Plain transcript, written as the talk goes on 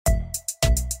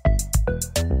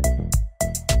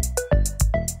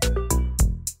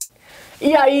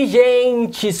E aí,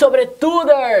 gente,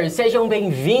 SobreTuders, sejam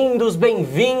bem-vindos,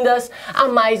 bem-vindas a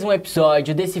mais um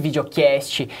episódio desse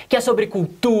videocast que é sobre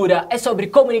cultura, é sobre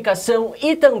comunicação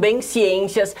e também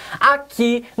ciências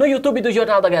aqui no YouTube do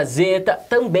Jornal da Gazeta,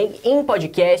 também em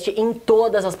podcast, em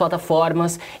todas as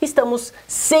plataformas. Estamos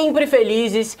sempre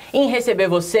felizes em receber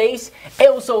vocês.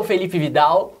 Eu sou o Felipe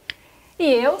Vidal.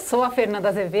 E eu sou a Fernanda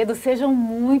Azevedo, sejam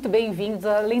muito bem-vindos.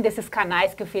 Além desses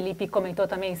canais que o Felipe comentou,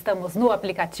 também estamos no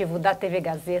aplicativo da TV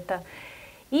Gazeta.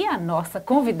 E a nossa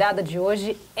convidada de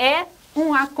hoje é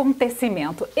um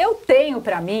acontecimento. Eu tenho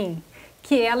para mim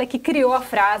que ela é que criou a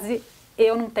frase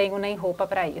 "eu não tenho nem roupa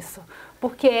para isso",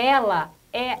 porque ela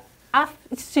é a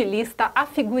estilista, a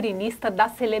figurinista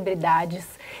das celebridades.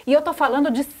 E eu tô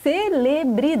falando de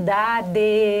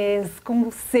celebridades, com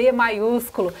C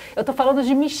maiúsculo. Eu tô falando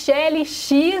de Michelly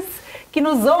X, que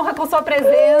nos honra com sua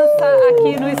presença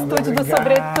aqui no estúdio do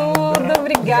SobreTudo.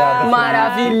 Obrigada.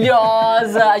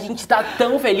 Maravilhosa! A gente tá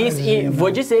tão feliz. E vou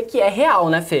dizer que é real,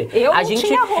 né, Fê? Eu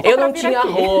não tinha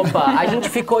roupa. A gente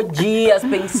ficou dias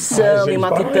pensando e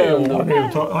matutando.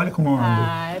 Olha como eu ando.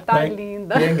 Ai, tá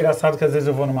linda. E é engraçado que às vezes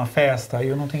eu vou numa festa e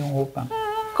eu não tenho roupa.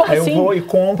 Como aí assim? eu vou e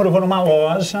compro, eu vou numa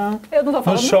loja, eu não tô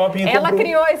falando, no shopping. Ela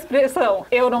criou a expressão,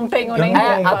 eu não tenho nem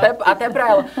roupa. Até pra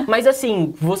ela. Mas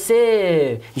assim,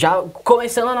 você, já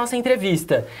começando a nossa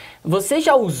entrevista, você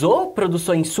já usou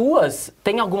produções suas?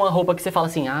 Tem alguma roupa que você fala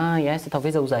assim, essa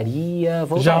talvez eu usaria,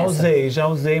 vou usar Já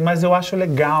usei, mas eu acho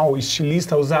legal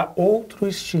estilista usar outro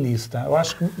estilista. Eu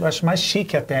acho mais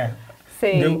chique até.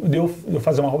 De eu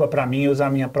fazer uma roupa pra mim e usar a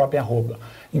minha própria roupa.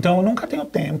 Então eu nunca tenho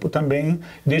tempo também,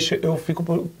 eu fico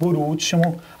por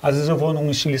último. Às vezes eu vou num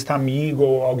estilista amigo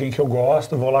ou alguém que eu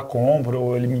gosto, vou lá, compro,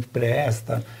 ou ele me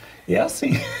empresta. E é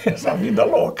assim, essa vida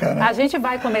louca, né? A gente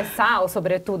vai começar,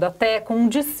 SobreTudo, até com um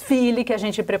desfile que a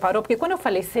gente preparou, porque quando eu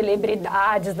falei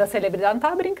celebridades da celebridade, não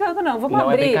tava brincando não, vamos abrir.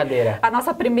 Não é brincadeira. A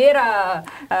nossa primeira...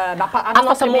 A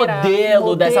nossa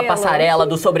modelo dessa passarela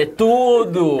do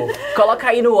SobreTudo. Coloca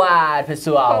aí no ar,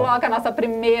 pessoal. Coloca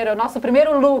o nosso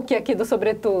primeiro look aqui do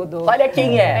SobreTudo. Olha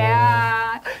quem é. É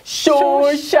a...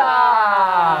 Xuxa!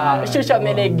 Xuxa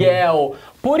Meneghel.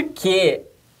 Por que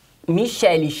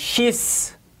Michelly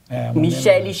X...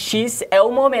 Michelly X é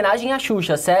uma homenagem à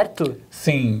Xuxa, certo?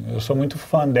 Sim, eu sou muito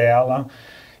fã dela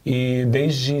e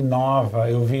desde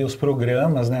nova eu vi os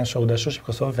programas, né, show da Xuxa, porque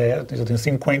eu sou velho, eu tenho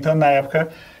 50 anos, na época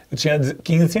eu tinha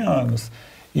 15 anos.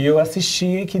 E eu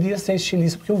assistia e queria ser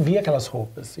estilista porque eu via aquelas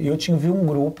roupas. E eu vi um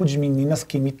grupo de meninas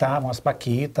que imitavam as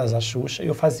Paquitas, a Xuxa, e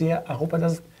eu fazia a roupa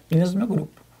das meninas do meu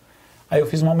grupo. Aí eu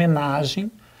fiz uma homenagem,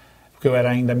 porque eu era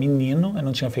ainda menino, eu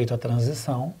não tinha feito a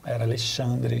transição, era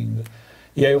Alexandre ainda.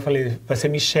 E aí eu falei, vai ser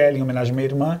Michelly em homenagem à minha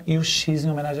irmã e o X em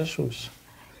homenagem à Xuxa.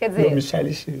 Quer dizer,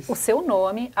 Michelly X. O seu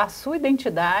nome, a sua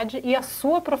identidade e a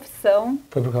sua profissão...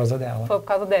 Foi por causa dela. Foi por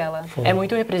causa dela. Foi. É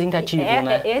muito representativo,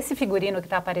 né? Esse figurino que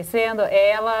está aparecendo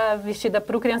é ela vestida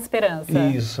para o Criança Esperança.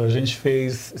 Isso, a gente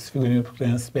fez esse figurino para o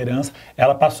Criança Esperança.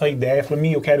 Ela passou a ideia, falou,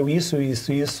 eu quero isso,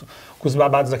 isso, isso, com os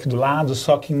babados aqui do lado,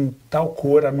 só que em tal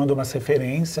cor, ela mandou umas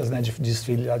referências, né, de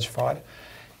desfile lá de fora.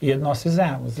 E nós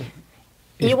fizemos.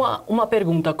 E uma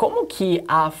pergunta, como que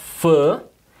a fã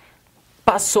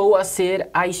passou a ser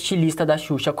a estilista da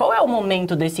Xuxa? Qual é o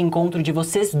momento desse encontro de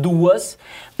vocês duas,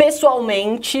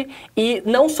 pessoalmente, e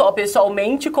não só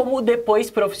pessoalmente, como depois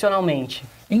profissionalmente?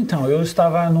 Então, eu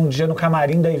estava num dia no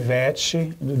camarim da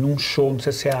Ivete, num show, não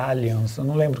sei se é a Aliança,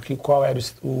 não lembro qual era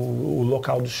o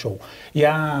local do show. E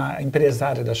a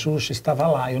empresária da Xuxa estava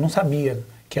lá, eu não sabia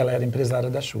que ela era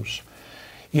empresária da Xuxa.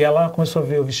 E ela começou a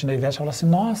ver eu vestindo a Ivete e falou assim,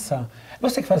 nossa,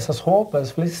 você que faz essas roupas?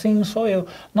 Eu falei, sim, sou eu.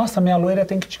 Nossa, minha loira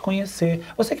tem que te conhecer.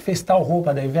 Você que fez tal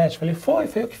roupa da Ivete? Eu falei, foi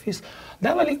eu que fiz.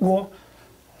 Daí ela ligou.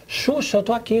 Xuxa, eu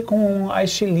tô aqui com a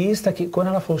estilista, que quando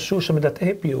ela falou Xuxa, me dá até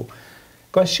arrepio.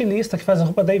 Com a estilista que faz a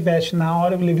roupa da Ivete. Na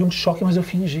hora eu levei um choque, mas eu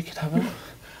fingi que tava...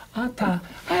 tá.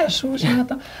 É a Xuxa,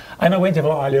 tá. Aí não aguentei,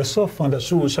 falou, olha, eu sou fã da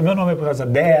Xuxa, meu nome é por causa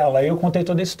dela, e eu contei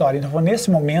toda a história. Então foi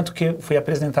nesse momento que fui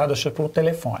apresentado a Xuxa pelo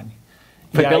telefone.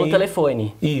 Foi pelo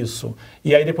telefone? Isso.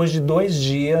 E aí, depois de 2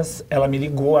 dias, ela me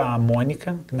ligou, a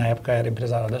Mônica, que na época era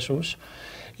empresária da Xuxa,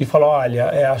 e falou,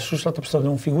 olha, a Xuxa está precisando de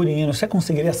um figurino, você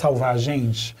conseguiria salvar a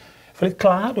gente? Eu falei,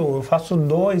 claro, eu faço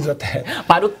 2 até.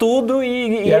 Paro tudo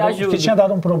e ajudo. Porque tinha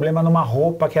dado um problema numa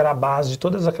roupa que era a base de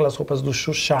todas aquelas roupas do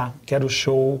Xuxa, que era o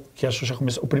show que a Xuxa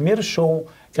começou. O primeiro show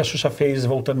que a Xuxa fez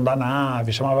voltando da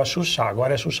nave, chamava Xuxa,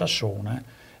 agora é Xuxa Show, né?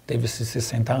 Teve esses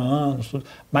 60 anos, tudo.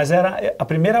 Mas era a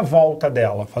primeira volta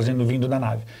dela, vindo da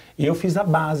nave. E eu fiz a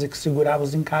base, que segurava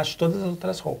os encaixes de todas as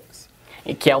outras roupas.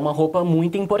 Que é uma roupa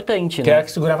muito importante, Que né? era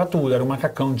que segurava tudo, era um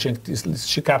macacão, tinha que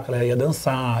esticar, porque ela ia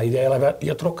dançar, e aí ela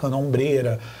ia trocando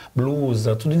ombreira,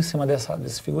 blusa, tudo em cima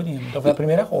desse figurino. Então foi a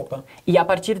primeira roupa. E a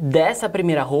partir dessa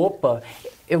primeira roupa,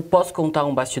 eu posso contar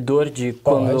um bastidor de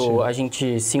quando a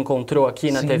gente se encontrou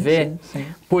aqui na TV? Sim.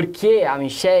 Porque a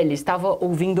Michelly estava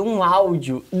ouvindo um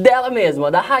áudio dela mesma,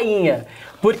 da rainha.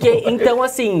 Porque, então,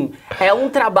 assim, é um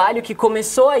trabalho que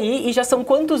começou aí e já são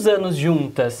quantos anos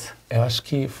juntas? Eu acho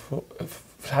que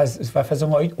vai fazer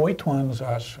 8 anos, eu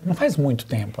acho. Não faz muito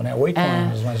tempo, né? 8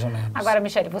 anos, mais ou menos. Agora,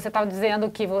 Michelly, você estava dizendo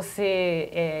que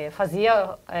você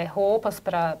fazia roupas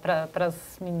para as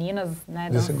meninas, né,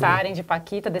 dançarem de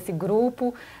Paquita, desse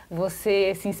grupo.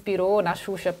 Você se inspirou na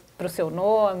Xuxa para o seu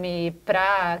nome,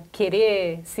 para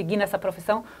querer seguir nessa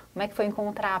profissão. Como é que foi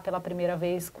encontrar pela primeira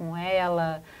vez com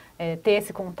ela? Ter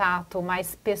esse contato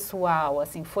mais pessoal,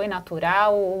 assim, foi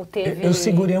natural ou teve... Eu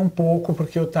segurei um pouco,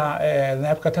 porque na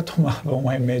época eu até tomava um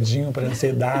remedinho para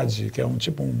ansiedade, que é um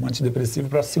antidepressivo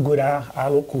para segurar a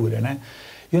loucura, né?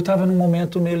 E eu estava num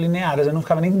momento meio linear, eu não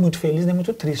ficava nem muito feliz, nem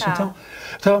muito triste. Então,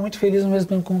 eu estava muito feliz, mas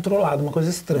mesmo controlado, uma coisa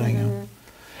estranha.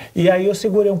 E aí eu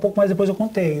segurei um pouco, mas depois eu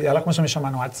contei. Ela começou a me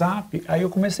chamar no WhatsApp, aí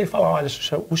eu comecei a falar, olha,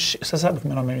 Xuxa, você sabe que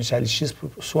meu nome é Michelly X por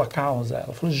sua causa?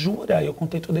 Ela falou, jura? Aí eu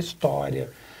contei toda a história.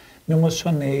 Me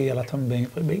emocionei, ela também,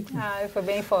 foi bem... foi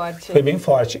bem forte. Foi bem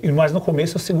forte, mas no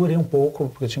começo eu segurei um pouco,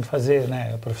 porque eu tinha que fazer,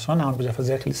 né, profissional, não podia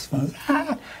fazer aqueles fãs.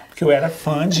 Porque eu era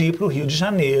fã de ir para o Rio de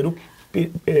Janeiro,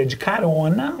 de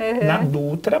carona, na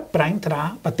Dutra,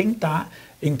 para tentar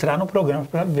entrar no programa,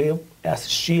 para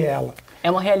assistir ela. É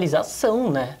uma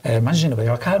realização, né? Imagina,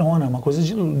 pegar uma carona, uma coisa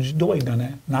de doida,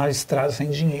 né? Na estrada,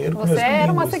 sem dinheiro, com meus Você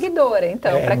era uma amigos. seguidora,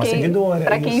 então. Para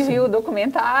quem viu o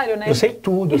documentário, né? Eu sei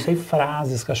tudo, eu sei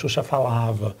frases que a Xuxa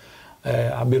falava,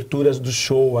 aberturas do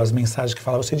show, as mensagens que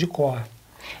falava, eu sei de cor.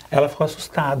 Ela ficou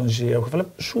assustada um dia. Eu falei,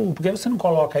 Xu, por que você não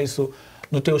coloca isso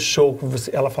no teu show?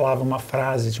 Ela falava uma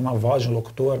frase, tinha uma voz de um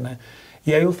locutor, né?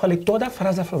 E aí eu falei toda a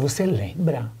frase, ela falou, você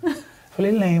lembra?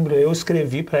 Falei, lembro. Eu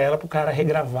escrevi para ela, para o cara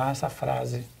regravar essa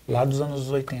frase, lá dos anos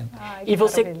 80. E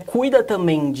você cuida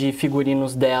também de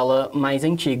figurinos dela mais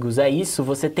antigos, é isso?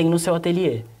 Você tem no seu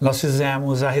ateliê? Nós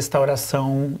fizemos a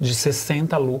restauração de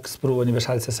 60 looks para o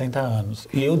aniversário de 60 anos.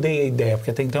 E eu dei a ideia,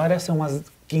 porque até então era assim, umas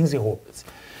 15 roupas.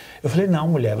 Eu falei, não,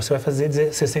 mulher, você vai fazer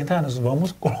 60 anos,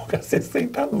 vamos colocar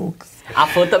 60 looks. A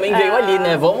fã também veio ali,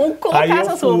 né? Vamos colocar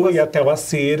essas roupas. Aí eu fui até o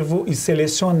acervo e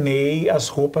selecionei as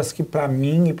roupas que, para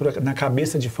mim, e na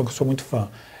cabeça de fã, que eu sou muito fã,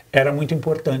 era muito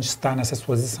importante estar nessa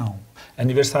exposição.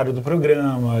 Aniversário do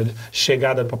programa,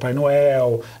 chegada do Papai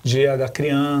Noel, Dia da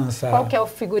Criança. Qual que é o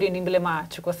figurino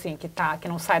emblemático, assim, que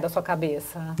não sai da sua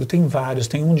cabeça? Eu tenho vários.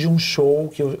 Tem um de um show,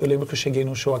 que eu lembro que eu cheguei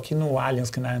num show aqui no Allianz,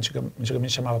 que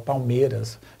antigamente chamava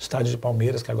Palmeiras, estádio de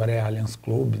Palmeiras, que agora é Allianz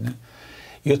Clube, né?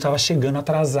 E eu estava chegando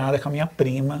atrasada com a minha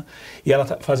prima, e ela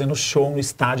fazendo show no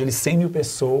estádio, 100 mil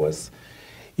pessoas,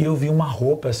 e eu vi uma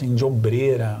roupa, assim, de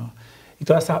ombreira.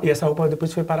 Então, essa roupa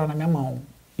depois foi parar na minha mão.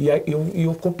 E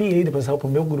eu copiei depois essa roupa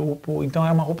pro meu grupo. Então,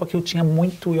 é uma roupa que eu tinha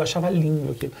muito, eu achava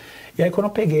lindo aquilo. E aí, quando eu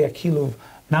peguei aquilo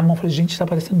na mão, eu falei, gente, está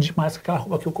parecendo demais com aquela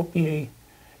roupa que eu copiei.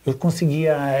 Eu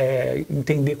conseguia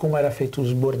entender como era feito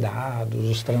os bordados,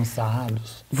 os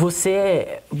trançados.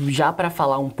 Você, já para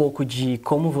falar um pouco de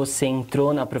como você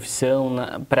entrou na profissão,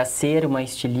 para ser uma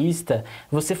estilista,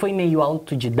 você foi meio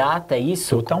autodidata, é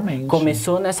isso? Totalmente.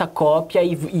 Começou nessa cópia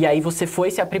e aí você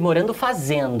foi se aprimorando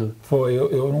fazendo. Foi,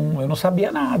 eu não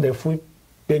sabia nada, eu fui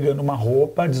pegando uma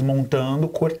roupa, desmontando,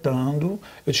 cortando.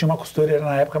 Eu tinha uma costureira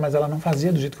na época, mas ela não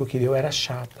fazia do jeito que eu queria, eu era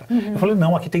chata. Eu falei,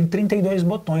 não, aqui tem 32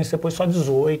 botões, você pôs só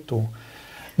 18.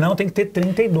 Não, tem que ter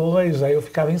 32, aí eu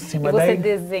ficava em cima. E você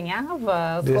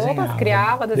desenhava as roupas,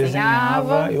 criava,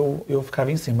 desenhava? Eu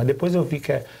ficava em cima. Depois eu vi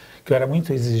que eu era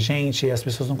muito exigente e as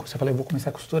pessoas não... Eu falei, eu vou começar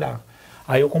a costurar.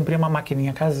 Aí eu comprei uma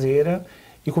maquininha caseira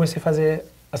e comecei a fazer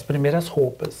as primeiras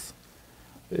roupas.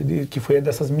 Que foi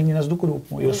dessas meninas do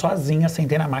grupo. Eu sozinha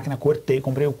sentei na máquina, cortei,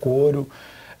 comprei o couro,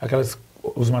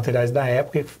 os materiais da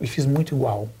época e fiz muito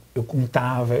igual. Eu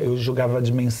contava, eu jogava a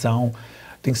dimensão,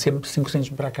 tem que ser 5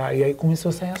 centímetros para cá, e aí começou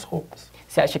a sair as roupas.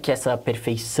 Você acha que essa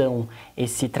perfeição,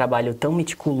 esse trabalho tão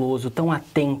meticuloso, tão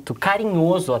atento,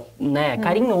 carinhoso, né?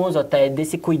 Carinhoso até,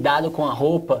 desse cuidado com a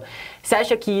roupa, você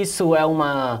acha que isso é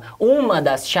uma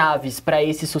das chaves para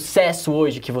esse sucesso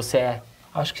hoje que você é?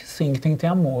 Acho que sim, que tem que ter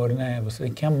amor, né? Você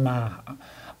tem que amar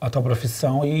a tua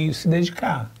profissão e se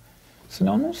dedicar.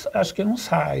 Senão, acho que não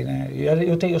sai, né?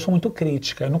 Eu sou muito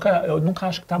crítica, eu nunca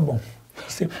acho que tá bom.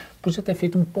 Você podia ter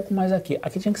feito um pouco mais aqui.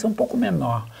 Aqui tinha que ser um pouco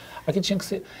menor. Aqui tinha que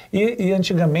ser... E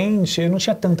antigamente, eu não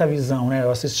tinha tanta visão, né?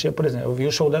 Eu assistia, por exemplo, eu vi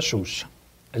o show da Xuxa.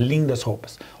 Lindas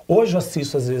roupas. Hoje eu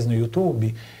assisto, às vezes, no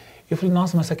YouTube Eu falei,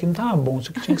 nossa, mas isso aqui não tava bom, isso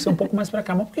aqui tinha que ser um pouco mais para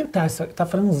cá. Mas por que tá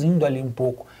franzindo ali um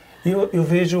pouco? E eu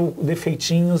vejo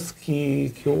defeitinhos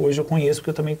que hoje eu conheço,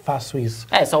 porque eu também faço isso.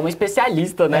 Só uma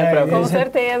especialista, né? Com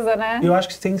certeza, né? Eu acho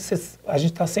que tem que ser, a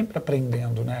gente está sempre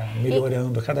aprendendo, né?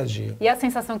 Melhorando a cada dia. E a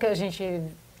sensação que a gente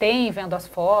tem vendo as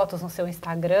fotos no seu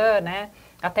Instagram, né?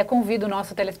 Até convido o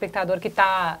nosso telespectador que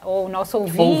está, ou o nosso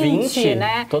ouvinte,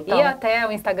 né? Total. Ir até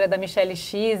o Instagram da Michelly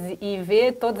X e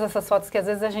ver todas essas fotos que às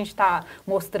vezes a gente está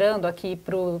mostrando aqui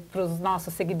para os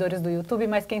nossos seguidores do YouTube,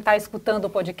 mas quem está escutando o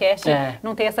podcast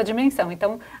não tem essa dimensão.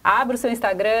 Então, abra o seu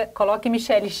Instagram, coloque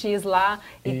Michelly X lá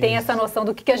e tenha essa noção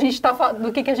do que a gente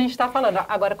está falando.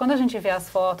 Agora, quando a gente vê as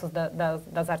fotos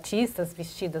das artistas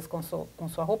vestidas com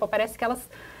sua roupa, parece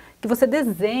que você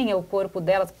desenha o corpo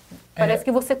delas, parece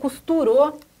que você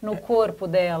costurou no corpo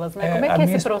delas, né? Como é que é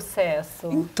esse processo?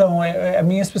 Então, a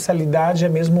minha especialidade é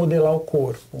mesmo modelar o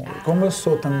corpo. Como eu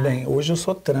sou também, hoje eu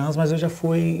sou trans, mas eu já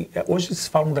fui, hoje se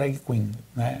fala um drag queen,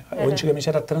 né? Antigamente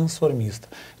era transformista.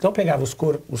 Então eu pegava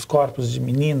os corpos de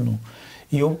menino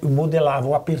e eu modelava,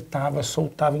 eu apertava,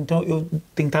 soltava, então eu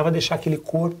tentava deixar aquele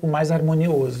corpo mais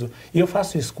harmonioso. E eu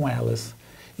faço isso com elas.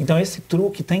 Então, esse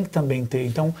truque tem que também ter.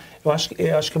 Então, eu acho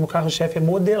que o meu carro-chefe é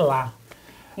modelar.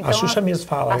 Então, a Xuxa mesmo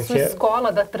fala. A sua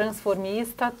escola da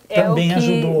transformista também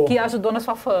que ajudou na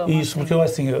sua fama. Isso, porque eu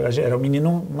era um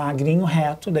menino magrinho,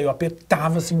 reto, daí eu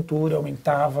apertava a cintura,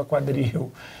 aumentava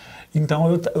quadril.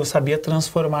 Então, eu sabia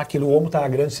transformar aquilo. O ombro estava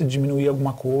grande, se diminuía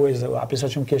alguma coisa. A pessoa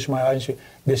tinha um queixo maior, a gente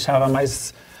deixava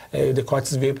mais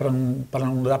decotes V para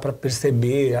não dar para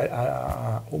perceber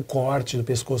o corte do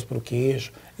pescoço para o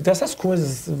queixo. Então, essas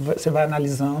coisas você vai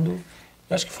analisando.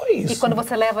 Eu acho que foi isso. E quando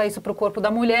você leva isso para o corpo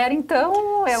da mulher, então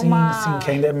Sim,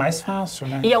 que ainda é mais fácil,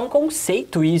 né? E é um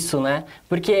conceito isso, né?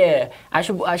 Porque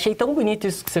achei tão bonito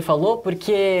isso que você falou,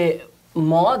 porque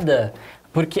moda...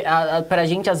 Porque pra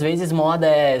gente, às vezes, moda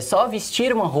é só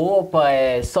vestir uma roupa,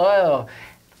 é só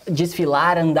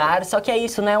desfilar, andar, só que é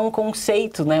isso, né? É um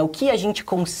conceito, né? O que a gente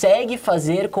consegue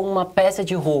fazer com uma peça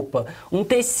de roupa? Um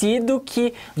tecido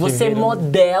que você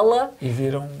modela... E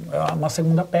viram uma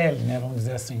segunda pele, né? Vamos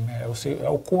dizer assim, né? É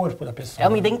o corpo da pessoa. É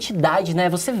uma identidade, né?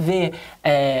 Você vê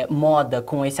moda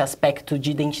com esse aspecto de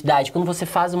identidade. Quando você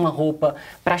faz uma roupa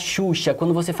pra Xuxa,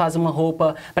 quando você faz uma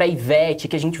roupa pra Ivete,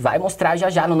 que a gente vai mostrar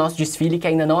já no nosso desfile, que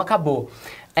ainda não acabou.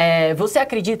 Você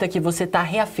acredita que você está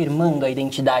reafirmando a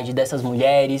identidade dessas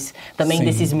mulheres, também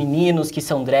desses meninos que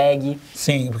são drag?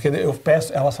 Sim, porque eu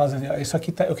peço, elas fazem, isso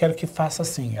aqui eu quero que faça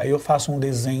assim. Aí eu faço um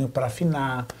desenho para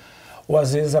afinar, ou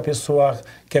às vezes a pessoa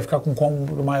quer ficar com um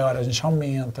cômodo maior, a gente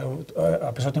aumenta.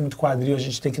 A pessoa tem muito quadril, a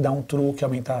gente tem que dar um truque,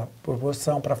 aumentar a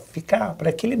proporção para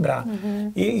equilibrar.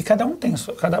 Uhum. E cada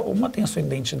uma tem a sua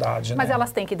identidade. Mas né?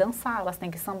 elas têm que dançar, elas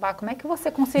têm que sambar. Como é que você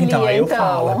concilia, então? Aí eu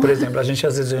falo, por exemplo, a gente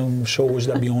às vezes vê um show hoje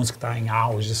da Beyoncé que está em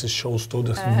auge, esses shows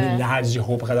todos, milhares de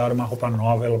roupas, cada hora uma roupa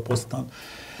nova, ela postando.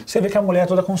 Você vê que a mulher é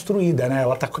toda construída, né?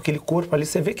 Ela tá com aquele corpo ali,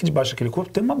 você vê que debaixo daquele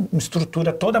corpo tem uma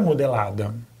estrutura toda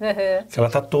modelada. Que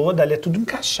ela tá toda ali, é tudo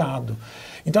encaixado.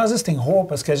 Então, às vezes tem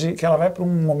roupas que ela vai para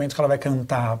um momento que ela vai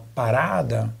cantar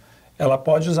parada, ela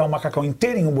pode usar o macacão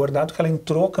inteirinho bordado, que ela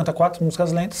entrou, canta 4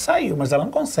 músicas lentas e saiu, mas ela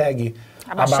não consegue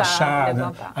abaixar.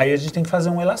 Né? Aí a gente tem que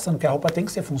fazer um elastano, porque a roupa tem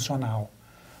que ser funcional.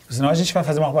 Senão a gente vai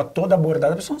fazer uma roupa toda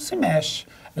bordada, a pessoa não se mexe.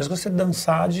 Mesmo que você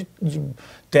dançar de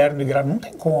terno e grave, não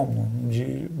tem como.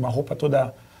 De uma roupa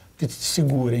toda que te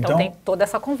segura. Então tem toda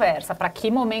essa conversa. Para que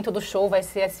momento do show vai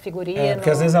ser esse figurino? Porque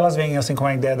às vezes elas vêm assim com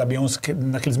a ideia da Beyoncé,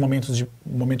 naqueles momentos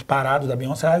momento parado da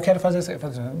Beyoncé, eu quero fazer isso.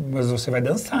 Mas você vai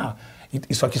dançar.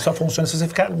 Isso aqui só funciona se você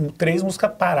ficar 3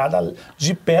 músicas paradas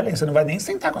de pé, você não vai nem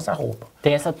sentar com essa roupa.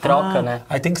 Tem essa troca, né?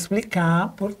 Aí tem que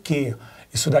explicar por quê.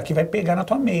 Isso daqui vai pegar na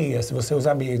tua meia, se você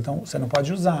usar meia, então você não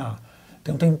pode usar.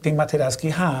 Então tem materiais que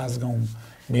rasgam,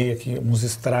 meia, uns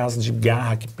strass de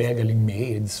garra que pega ali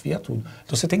meia, desfia tudo.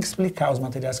 Então você tem que explicar os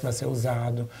materiais que vai ser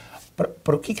usado,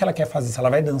 para o que ela quer fazer. Se ela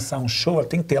vai dançar um show, ela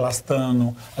tem que ter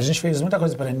elastano. A gente fez muita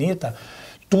coisa para a Anitta,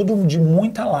 tudo de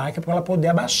muita lycra para ela poder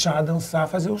abaixar, dançar,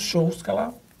 fazer os shows que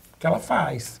ela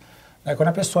faz. Aí, quando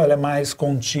a pessoa ela é mais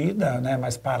contida, né,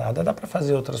 mais parada, dá para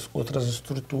fazer outras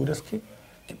estruturas que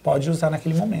pode usar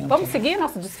naquele momento. Vamos seguir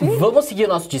nosso desfile? Vamos seguir o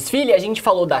nosso desfile. A gente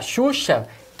falou da Xuxa.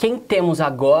 Quem temos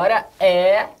agora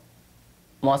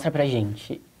mostra pra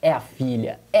gente. É a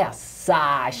filha, é a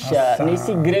Sasha,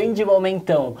 nesse grande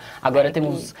momentão. Agora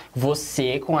temos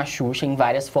você com a Xuxa em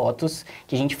várias fotos,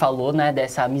 que a gente falou, né,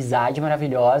 dessa amizade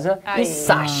maravilhosa. E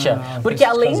Sasha, porque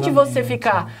além de você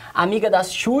ficar amiga da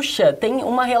Xuxa, tem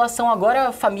uma relação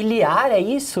agora familiar, é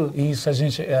isso? Isso,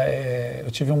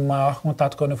 eu tive um maior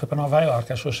contato quando eu fui para Nova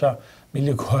York. A Xuxa me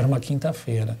ligou, era uma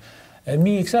quinta-feira.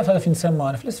 Mi, o que você vai fazer no fim de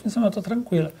semana? Eu falei, esse fim de semana eu tô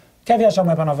tranquila. quer viajar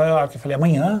amanhã para Nova York? Eu falei,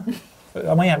 amanhã?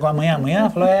 Amanhã? Ela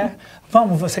falou,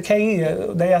 vamos, você quer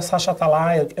ir? Daí a Sasha tá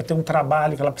lá, eu tenho um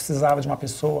trabalho que ela precisava de uma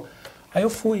pessoa. Aí eu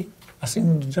fui,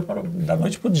 assim, da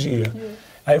noite pro dia.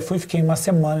 Aí eu fui, fiquei uma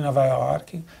semana em Nova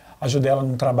York, ajudei ela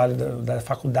num trabalho da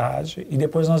faculdade e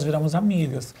depois nós viramos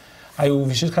amigas. Aí o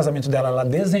vestido de casamento dela, ela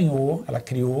desenhou, ela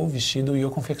criou o vestido e eu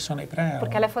confeccionei para ela.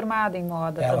 Porque ela é formada em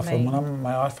moda ela também. Ela formou na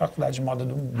maior faculdade de moda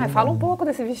do mundo. Fala um pouco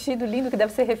desse vestido lindo, que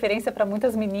deve ser referência para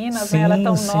muitas meninas, sim, né? Ela é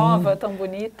tão sim. nova, tão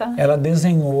bonita. Ela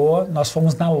desenhou, nós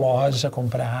fomos na loja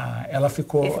comprar, ela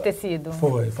ficou... Esse tecido?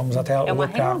 Fomos até o uma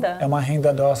local. renda? É uma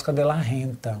renda da Oscar de la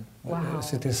Renta,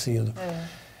 esse tecido.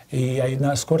 E aí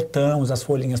nós cortamos as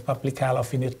folhinhas para aplicar, ela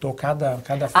alfinetou cada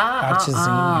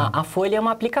artezinha. A folha é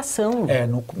uma aplicação.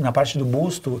 Na parte do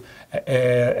busto,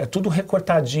 é tudo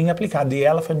recortadinho e aplicado. E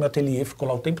ela foi no meu ateliê, ficou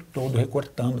lá o tempo todo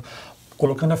recortando,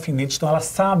 colocando alfinete, então ela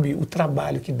sabe o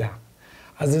trabalho que dá.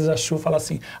 Às vezes a Chu fala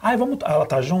assim, ela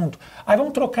tá junto,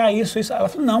 vamos trocar isso. Ela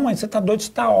fala, não, mas você tá doido,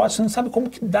 isso tá ótimo, você não sabe como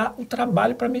que dá o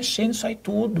trabalho para mexer nisso aí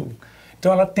tudo.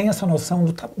 Então ela tem essa noção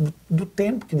do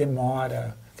tempo que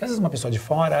demora. Porque às vezes uma pessoa de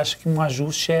fora acha que um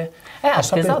ajuste é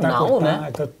só apertar, cortar,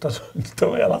 né?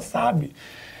 Então ela sabe,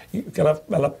 que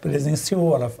ela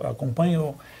presenciou, ela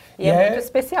acompanhou. E é muito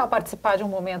especial participar de um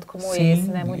momento como esse,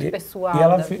 né? Muito pessoal. E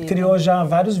ela criou já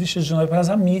vários vestidos de noiva para as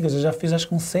amigas. Eu já fiz acho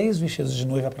que uns 6 vestidos de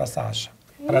noiva para a Sasha.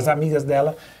 Para as amigas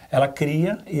dela, ela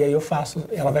cria e aí eu faço.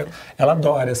 Ela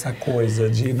adora essa coisa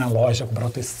de ir na loja comprar o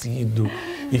tecido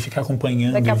e ficar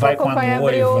acompanhando. Daqui a vai pouco com a noiva.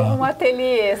 Abriu um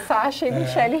ateliê, Sasha e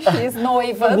Michelly X,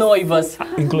 noivas. Noivas.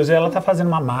 Inclusive ela está fazendo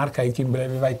uma marca aí que em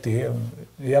breve vai ter.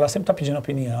 E ela sempre está pedindo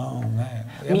opinião, né?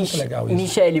 É muito legal isso.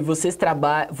 Michelly,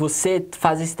 você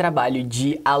faz esse trabalho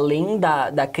de, além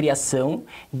da criação,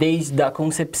 desde a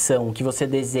concepção, que você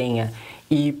desenha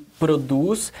e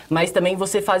produz, mas também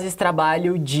você faz esse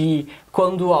trabalho de,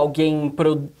 quando alguém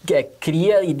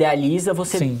cria, idealiza,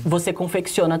 você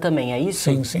confecciona também, é isso?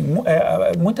 Sim, sim.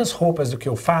 Muitas roupas do que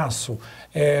eu faço,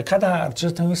 cada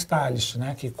artista tem um stylist,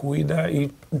 né, que cuida e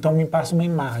então me passa uma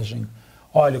imagem.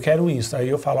 Olha, eu quero isso. Aí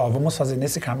eu falo, vamos fazer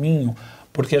nesse caminho,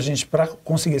 porque para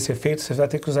conseguir esse efeito, você vai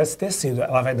ter que usar esse tecido.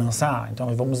 Ela vai dançar?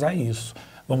 Então vamos usar isso.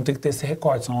 Vamos ter que ter esse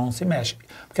recorte, senão ela não se mexe.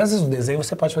 Porque às vezes no desenho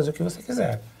você pode fazer o que você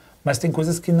quiser, mas tem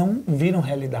coisas que não viram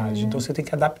realidade. Então você tem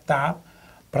que adaptar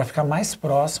para ficar mais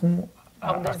próximo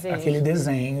àquele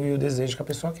desenho e o desejo que a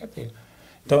pessoa quer ter.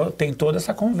 Então tem toda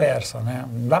essa conversa, né?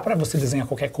 Não dá para você desenhar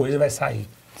qualquer coisa e vai sair.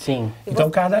 Sim. Então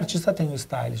cada artista tem um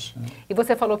stylist. Né? E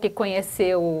você falou que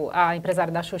conheceu a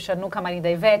empresária da Xuxa no camarim da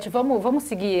Ivete. Vamos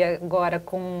seguir agora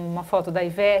com uma foto da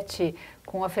Ivete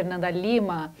com a Fernanda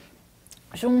Lima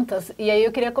juntas. E aí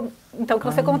eu queria então que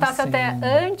você contasse sim. até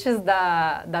antes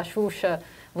da Xuxa.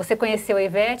 Você conheceu a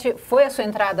Ivete, foi a sua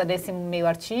entrada nesse meio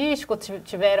artístico?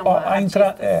 Tiveram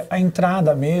a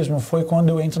entrada mesmo foi quando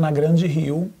eu entro na Grande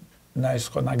Rio,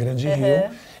 na Grande Rio,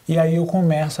 e aí eu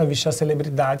começo a vestir as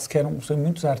celebridades, que são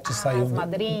muitos artistas aí. As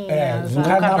madrinhas. No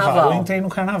carnaval. Eu entrei no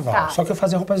carnaval. Tá. Só que eu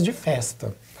fazia roupas de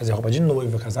festa, fazia roupa de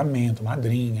noiva, casamento,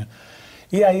 madrinha.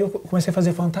 E aí eu comecei a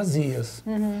fazer fantasias.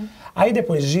 Aí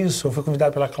depois disso, eu fui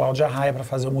convidado pela Cláudia Raia para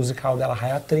fazer o musical dela,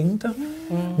 Raia 30.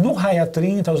 No Raia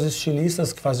 30, os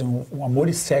estilistas que faziam o Amor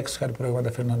e Sexo, que era o programa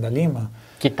da Fernanda Lima,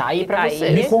 que tá aí para você.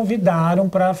 Me convidaram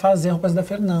para fazer roupas da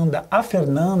Fernanda. A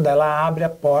Fernanda, ela abre a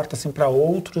porta assim, para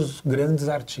outros grandes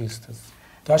artistas.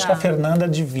 Então, acho que a Fernanda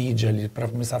divide ali, para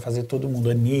começar a fazer todo mundo.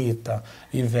 Anitta,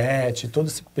 Ivete, todo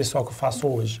esse pessoal que eu faço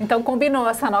hoje. Então, combinou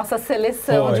essa nossa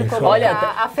seleção de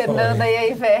colocar a Fernanda e a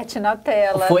Ivete na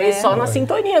tela, Foi só na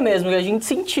sintonia mesmo, que a gente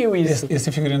sentiu isso.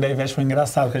 Esse figurino da Ivete foi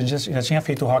engraçado, porque a gente já tinha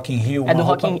feito o Rock in Rio.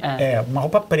 Uma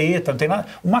roupa preta, não tem nada,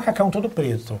 um macacão todo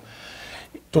preto,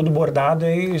 todo bordado,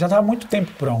 e já estava muito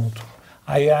tempo pronto.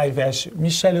 Aí a Ivete,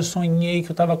 Michelly, eu sonhei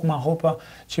que eu tava com uma roupa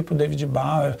tipo David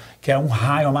Bauer, que é um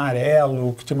raio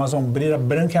amarelo, que tinha uma ombreira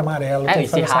branca e amarela.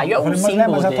 Esse raio é um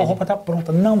símbolo mas a tua dele. roupa tá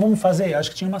pronta. Não, vamos fazer.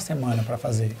 Acho que tinha uma semana para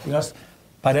fazer. E nós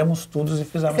paramos todos e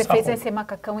fizemos essa roupa. Você fez esse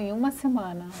macacão em uma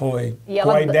semana. Foi.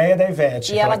 Com a ideia da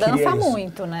Ivete. E ela dança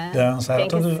muito, né? Dança.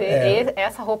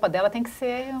 Essa roupa dela tem que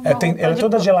ser uma roupa ela é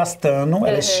toda de elastano,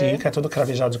 ela é chique, é toda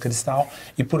cravejada de cristal.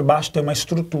 E por baixo tem uma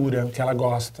estrutura que ela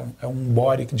gosta. É um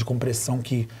body de compressão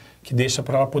que deixa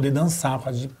para ela poder dançar,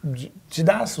 para de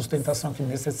dar a sustentação que é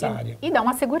necessária. E dá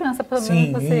uma segurança para você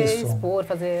expor,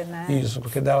 fazer, né? Isso,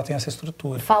 porque dela tem essa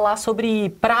estrutura. Falar sobre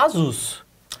prazos.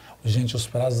 Gente, os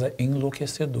prazos é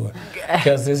enlouquecedor. Porque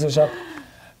às vezes eu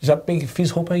já fiz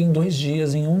roupa em 2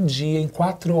 dias, em 1 dia, em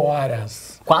 4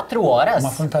 horas. 4 horas? Uma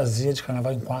fantasia de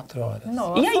carnaval em 4 horas.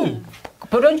 Nossa. E aí?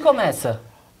 Por onde começa?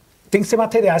 tem que ser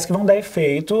materiais que vão dar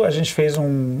efeito. A gente fez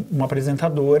uma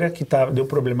apresentadora que deu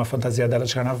problema a fantasia dela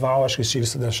de carnaval, acho que o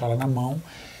estilista deixou ela na mão.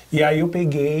 E aí eu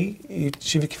peguei e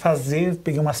tive que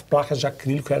peguei umas placas de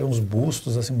acrílico, eram uns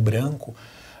bustos, assim, branco.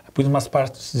 Pus umas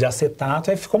partes de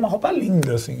acetato, aí ficou uma roupa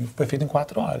linda, assim. Foi feito em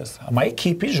 4 horas. Uma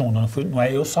equipe junto, não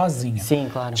é eu sozinha. Sim,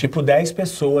 claro. Tipo, 10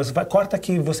 pessoas. Corta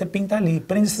aqui, você pinta ali,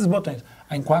 prende esses botões.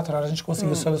 Aí em 4 horas a gente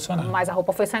conseguiu solucionar. Mas a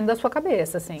roupa foi saindo da sua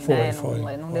cabeça, assim, né?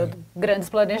 Não deu grandes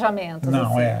planejamentos.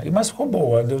 Não, assim. Mas ficou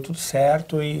boa, deu tudo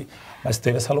certo, mas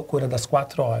teve essa loucura das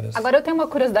 4 horas. Agora eu tenho uma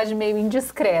curiosidade meio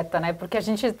indiscreta, né? Porque a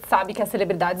gente sabe que as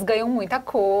celebridades ganham muita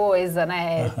coisa,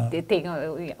 né? Tem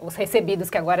os recebidos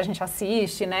que agora a gente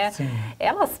assiste, né? Sim.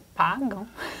 Elas pagam?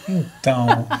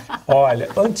 Então, olha,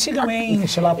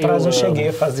 antigamente lá atrás eu cheguei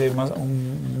a fazer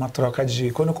uma troca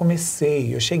de... Quando eu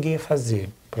comecei, eu cheguei a fazer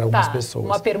para algumas pessoas.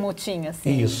 Uma permutinha,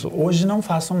 assim. Isso. Hoje não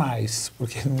faço mais,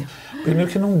 porque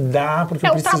primeiro que não dá, porque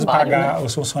eu preciso trabalho, pagar né?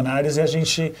 os funcionários e a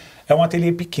gente... É um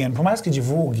ateliê pequeno. Por mais que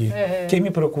divulgue, quem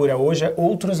me procura hoje é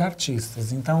outros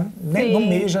artistas. Então, no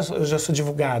meio eu já sou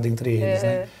divulgada entre eles,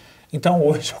 né? Então,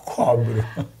 hoje eu cobro.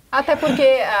 Até porque,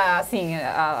 assim,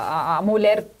 a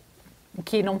mulher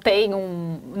que não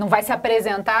vai se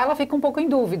apresentar, ela fica um pouco em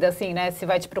dúvida, assim, né? Se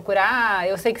vai te procurar.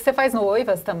 Eu sei que você faz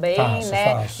noivas também,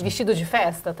 né? Faço. Vestido de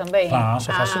festa também?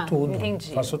 Faço tudo.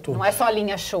 Entendi. Faço tudo. Não é só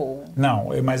linha show. Não,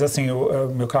 mas assim,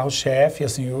 meu carro-chefe,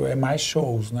 assim, é mais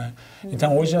shows, né?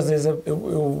 Então, hoje, às vezes,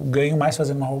 eu ganho mais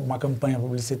fazendo uma campanha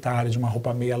publicitária de uma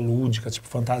roupa meia lúdica, tipo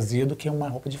fantasia, do que uma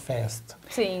roupa de festa.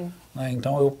 Sim. Né?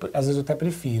 Então, às vezes eu até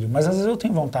prefiro. Mas às vezes eu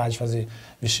tenho vontade de fazer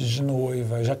vestido de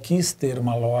noiva. Eu já quis ter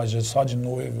uma loja só de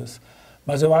noivas.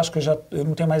 Mas eu acho que eu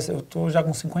não tenho mais... Eu estou já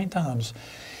com 50 anos.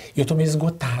 E eu estou meio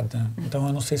esgotada. Então,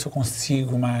 eu não sei se eu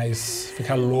consigo mais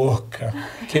ficar louca.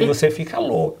 Porque você fica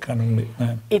louca,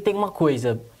 né? E tem uma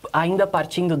coisa, ainda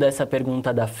partindo dessa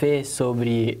pergunta da Fê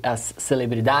sobre as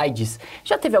celebridades,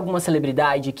 já teve alguma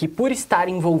celebridade que, por estar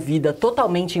envolvida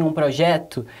totalmente em um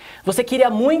projeto, você queria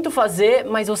muito fazer,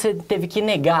 mas você teve que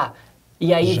negar?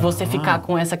 E aí você ficar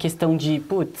com essa questão de,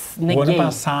 putz, neguei. O ano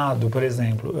passado, por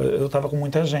exemplo, eu tava com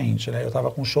muita gente, né? Eu tava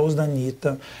com shows da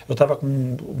Anitta, eu tava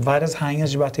com várias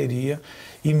rainhas de bateria.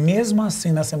 E mesmo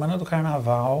assim, na semana do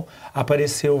carnaval,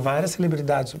 apareceu várias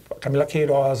celebridades. Camila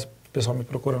Queiroz, o pessoal me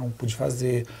procurou, não pude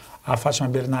fazer. A Fátima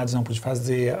Bernardes não pude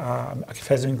fazer. A que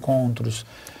faz encontros.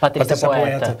 Patrícia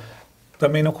Poeta.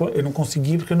 Também eu não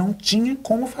consegui, porque eu não tinha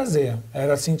como fazer.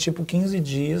 Era assim, tipo, 15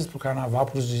 dias pro carnaval,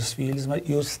 pros desfiles,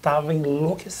 e eu estava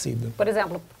enlouquecida. Por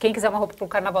exemplo, quem quiser uma roupa pro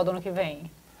carnaval do ano que vem?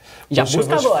 Já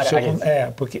busca agora.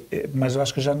 Mas eu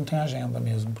acho que já não tem agenda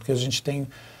mesmo, porque a gente tem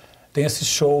esses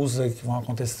shows aí que vão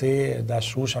acontecer, da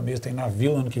Xuxa mesmo, tem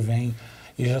navio no ano que vem,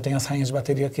 e já tem as rainhas de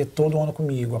bateria que é todo ano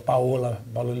comigo, a Paola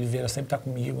Oliveira sempre está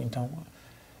comigo, então...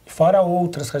 Fora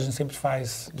outras que a gente sempre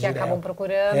faz que direto. Acabam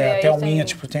procurando. Até a minha,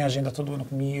 tipo, tem agenda todo ano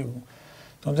comigo.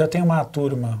 Então já tem uma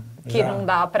turma. Que não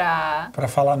dá pra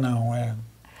falar não,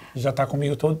 Já tá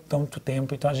comigo tanto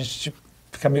tempo, então a gente tipo,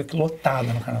 fica meio que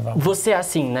lotada no carnaval. Você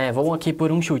assim, né? Vamos aqui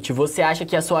por um chute. Você acha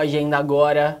que a sua agenda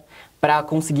agora, pra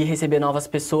conseguir receber novas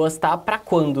pessoas, tá pra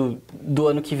quando do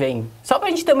ano que vem? Só pra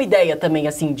gente ter uma ideia também,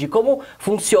 assim, de como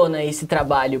funciona esse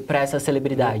trabalho pra essas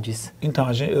celebridades. Então,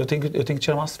 eu tenho que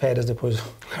tirar umas férias depois do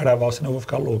carnaval, senão eu vou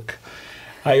ficar louca.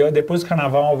 Aí, depois do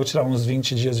carnaval, eu vou tirar uns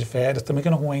 20 dias de férias. Também que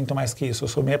eu não aguento mais que isso, eu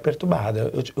sou meio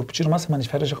perturbada. Eu tiro uma semana de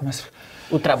férias e já começo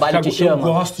O trabalho te chama?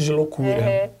 Eu gosto de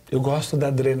loucura. Eu gosto da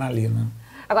adrenalina.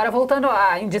 Agora, voltando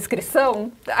à indiscrição,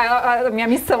 a minha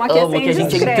missão aqui é ser que a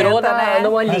gente indiscreta, entrou né?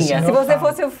 numa linha. Se você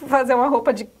fosse fazer uma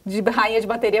roupa de rainha de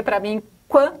bateria pra mim,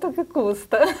 quanto que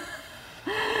custa?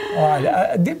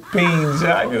 Olha, depende.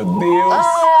 Ai, meu Deus.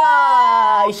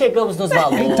 E chegamos nos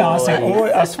valores. Então, assim,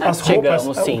 as roupas,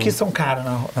 sim. o que são caros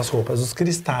nas roupas? Os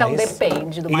cristais. Então,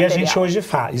 depende do material. E a gente hoje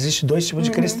faz. Existe 2 tipos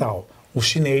de cristal. O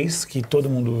chinês, que todo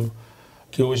mundo...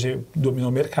 que hoje dominou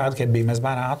o mercado, que é bem mais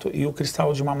barato, e o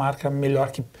cristal de uma marca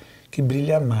melhor que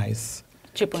brilha mais.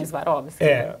 Tipo um Swarovski?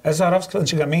 As Swarovski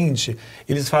antigamente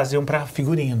eles faziam para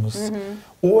figurinos.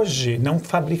 Hoje não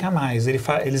fabrica mais.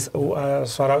 A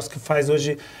Swarovski faz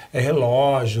hoje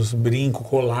relógios, brinco,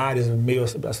 colares, meio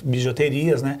as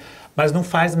bijuterias, né? Mas não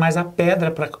faz mais a pedra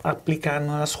para aplicar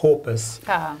nas roupas.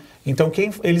 Tá. Então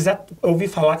ouvi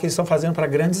falar que eles estão fazendo para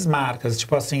grandes marcas,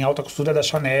 tipo assim, alta costura da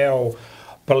Chanel,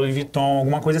 para Louis Vuitton,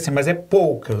 alguma coisa assim, mas é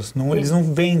poucas, eles não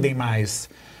vendem mais.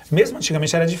 Mesmo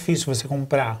antigamente era difícil você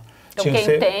comprar. Então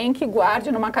quem tem que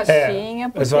guarde numa caixinha.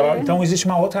 Porque... Então existe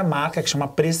uma outra marca que chama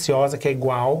Preciosa, que é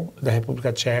igual, da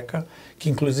República Tcheca, que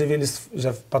inclusive eles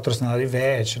já patrocinaram a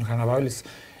Ivete no carnaval,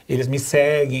 Eles me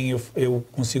seguem, eu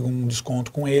consigo um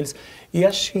desconto com eles. E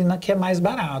a China, que é mais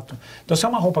barato. Então, se é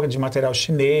uma roupa de material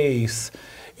chinês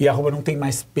e a roupa não tem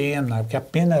mais pena, porque a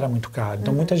pena era muito cara.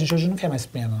 Então, muita gente hoje não quer mais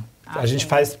pena. A gente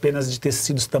faz penas de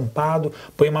tecido estampado,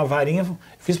 põe uma varinha.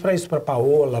 Fiz para isso, para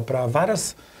Paola, para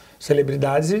várias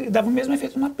celebridades e dava o mesmo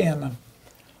efeito numa pena.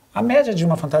 A média de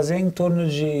uma fantasia é em torno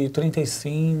de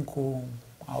 35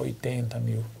 a 80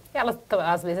 mil. Elas,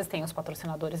 às vezes, têm os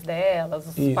patrocinadores delas,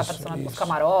 os patrocinadores, os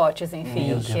camarotes,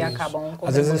 enfim, que acabam contribuindo.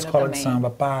 Às vezes a escola também. de samba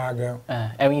paga.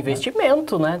 É um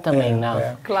investimento, né, também.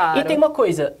 Claro. E tem uma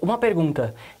coisa, uma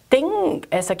pergunta. Tem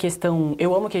essa questão,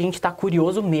 eu amo que a gente tá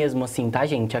curioso mesmo, assim, tá,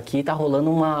 gente? Aqui tá rolando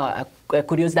uma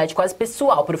curiosidade quase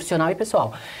pessoal, profissional e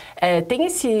pessoal. Tem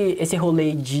esse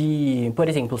rolê de, por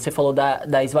exemplo, você falou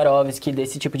da Swarovski,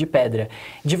 desse tipo de pedra,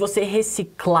 de você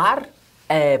reciclar.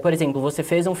 Por exemplo, você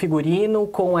fez um figurino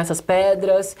com essas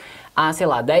pedras há, sei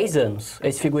lá, 10 anos.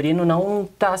 Esse figurino não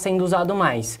está sendo usado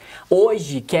mais.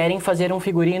 Hoje, querem fazer um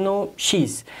figurino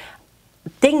X.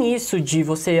 Tem isso de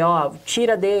você,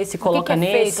 tira desse, coloca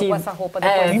nesse... O que é feito com essa roupa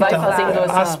depois? Então, vai fazendo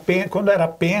essa... Quando era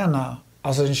pena,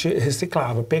 a gente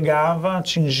reciclava. Pegava,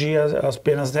 tingia as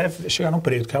penas até chegar no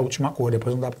preto, que é a última cor.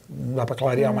 Depois não dá para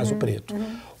clarear mais o preto.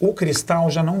 O cristal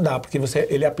já não dá, porque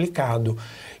ele é aplicado.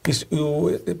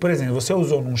 Por exemplo, você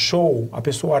usou num show,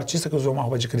 o artista que usou uma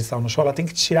roupa de cristal no show, ela tem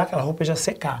que tirar aquela roupa e já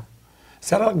secar.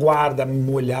 Se ela guarda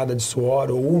molhada de suor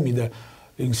ou úmida,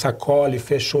 em sacola e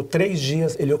fechou 3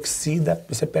 dias, ele oxida,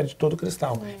 você perde todo o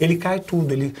cristal. Ele cai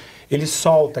tudo, ele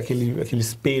solta aquele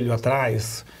espelho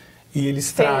atrás e ele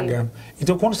estraga.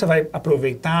 Então, quando você vai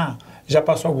aproveitar, já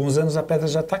passou alguns anos, a pedra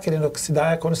já está querendo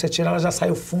oxidar, quando você tira, ela já sai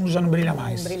o fundo, já não brilha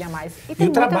mais. Não brilha mais. E tem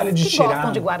o trabalho de que tirar...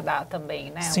 gostam de guardar também,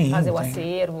 né? Sim, fazer o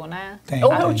acervo, né? Tem.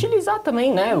 Ou reutilizar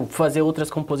também, né? Fazer outras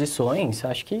composições,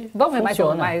 acho que Vamos ver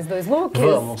funciona. mais 2 looks?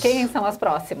 Vamos. Quem são as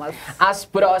próximas? As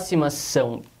próximas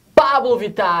são Pabllo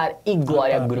Vittar e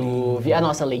Glória Groove, a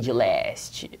nossa Lady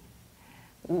Leste.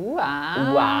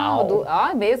 Uau!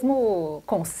 Mesmo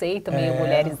conceito, meio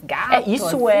mulheres gato.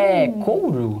 Isso assim. é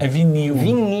couro? É vinil.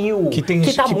 Vinil. Que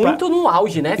tá muito no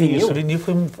auge, né, vinil? Isso, vinil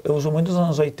eu uso muito nos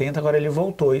anos 80, agora ele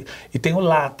voltou. E tem o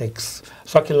látex.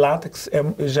 Só que látex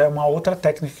já é uma outra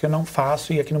técnica que eu não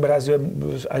faço, e aqui no Brasil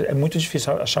é muito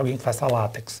difícil achar alguém que faça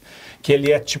látex. Que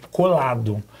ele é tipo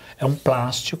colado. É um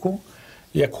plástico.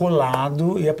 E é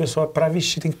colado, e a pessoa, para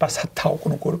vestir, tem que passar talco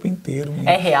no corpo inteiro.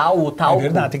 É real o talco? É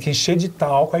verdade, tem que encher de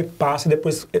talco, aí passa, e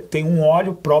depois tem um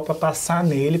óleo próprio para passar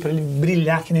nele, para ele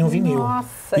brilhar que nem um vinil.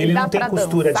 Nossa, e ele não tem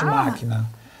costura dançar? de máquina.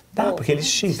 Dá, porque ele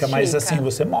estica, mas assim,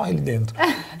 você morre ali dentro.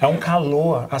 É um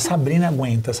calor, a Sabrina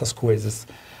aguenta essas coisas.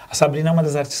 A Sabrina é uma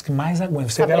das artistas que mais aguenta.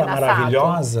 Você vê ela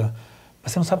maravilhosa,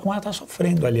 mas você não sabe como ela está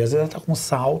sofrendo ali. Às vezes ela está com um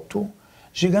salto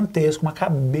gigantesco, uma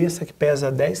cabeça que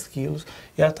pesa 10 quilos,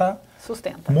 e ela está...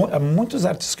 Sustenta. Muitos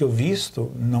artistas que eu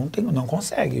visto não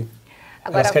conseguem.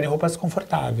 Agora, elas querem roupas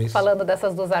confortáveis. Falando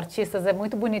dessas 2 artistas, é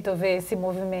muito bonito ver esse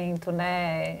movimento,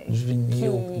 né? De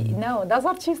vinil. Não, das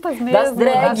artistas mesmo. Das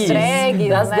drags, né?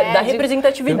 da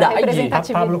representatividade. A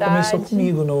Pabllo começou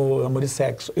comigo no Amor e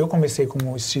Sexo. Eu comecei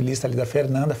como estilista ali da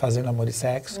Fernanda, fazendo Amor e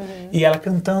Sexo. E ela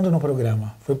cantando no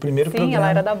programa. Foi o primeiro programa. Sim, ela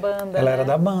era da banda. Ela era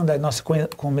da banda. Nós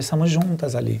começamos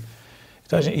juntas ali.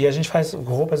 Então, a gente faz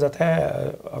roupas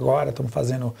até agora, estamos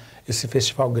fazendo esse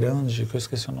festival grande, que eu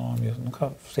esqueci o nome, eu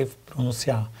nunca sei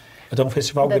pronunciar. Eu estou num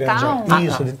festival grande. Town?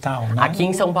 Isso, de Town, né? Aqui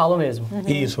em São Paulo mesmo.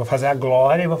 Isso, vou fazer a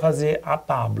Glória e vou fazer a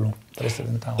Pabllo.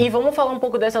 E vamos falar um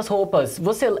pouco dessas roupas.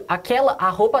 A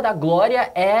roupa da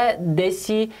Glória é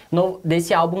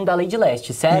desse álbum da Lady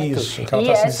Leste, certo? Isso, que ela e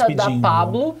tá se essa despedindo. da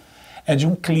Pabllo... É de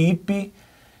um clipe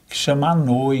que chama A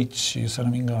Noite, se eu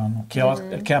não me engano.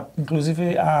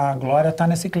 Inclusive, a Glória está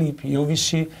nesse clipe. E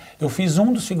eu fiz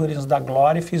um dos figurinos da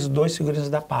Glória e fiz 2 figurinos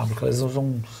da Pabllo. Elas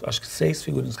usam, acho que 6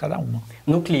 figurinos cada uma.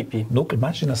 No clipe?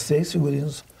 Imagina, 6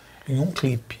 figurinos em um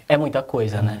clipe. É muita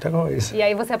coisa, né? Muita coisa. E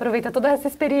aí você aproveita toda essa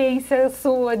experiência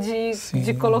sua de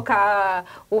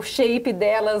colocar o shape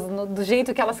delas do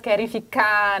jeito que elas querem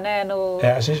ficar, né?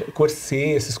 Esses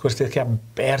corsês que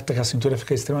aperta, que a cintura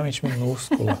fica extremamente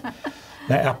minúscula.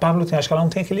 Né? A Pabllo acho que ela não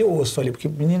tem aquele osso ali, porque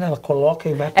menina, ela coloca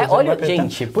e vai pesando, olha,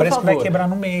 gente, por parece favor, que vai quebrar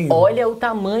no meio. Olha o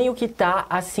tamanho que tá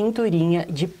a cinturinha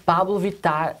de Pabllo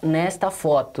Vittar nesta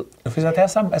foto. Eu fiz até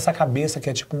essa cabeça que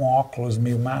é tipo um óculos,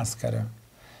 meio máscara.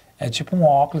 É tipo um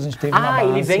óculos, a gente teve uma base.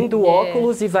 Ele vem do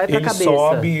óculos e vai pra cabeça. Ele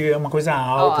sobe, é uma coisa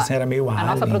alta, assim, era meio alien.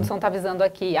 A nossa produção tá avisando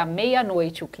aqui, à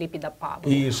meia-noite, o clipe da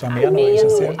Pabllo. Isso, à meia-noite,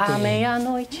 acertei. À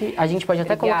meia-noite. A gente pode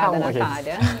até colocar um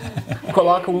Natália.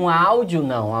 Coloca um áudio?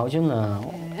 Não, áudio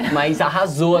não. mas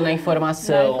arrasou na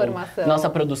informação. Nossa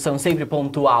produção sempre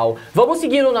pontual. Vamos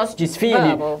seguir o nosso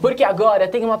desfile? Porque agora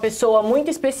tem uma pessoa muito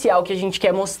especial que a gente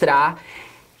quer mostrar,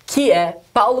 que é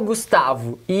Paulo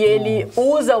Gustavo. E ele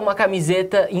usa uma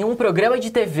camiseta em um programa de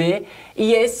TV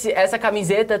e essa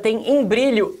camiseta tem em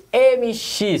brilho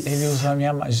MX. Ele usa a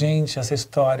minha... Gente, essa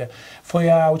história foi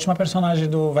a última personagem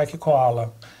do Vai Que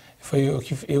Cola. Foi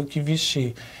eu que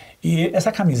vesti. E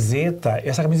essa camiseta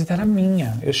era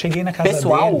minha. Eu cheguei na casa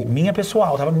dele... Minha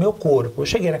pessoal, tava no meu corpo. Eu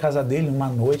cheguei na casa dele uma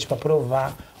noite para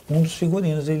provar um dos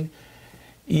figurinos.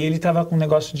 E ele tava com um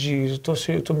negócio de...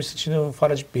 Eu tô me sentindo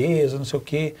fora de peso, não sei o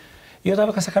quê. E eu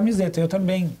tava com essa camiseta, eu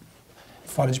também.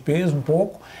 Fora de peso um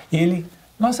pouco. E ele...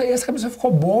 Nossa, essa camiseta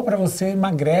ficou boa pra você,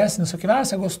 emagrece, não sei o quê. Ah,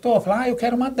 você gostou? Eu falei, eu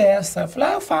quero uma dessa. Eu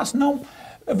falei, eu faço. Não,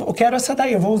 eu quero essa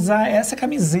daí. Eu vou usar essa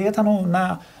camiseta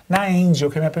na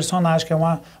Angel, que é a minha personagem, que é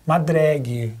uma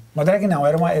drag. Uma drag não,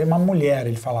 era uma mulher,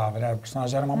 ele falava, né? O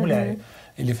personagem era uma mulher.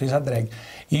 Ele fez a drag.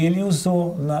 E ele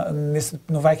usou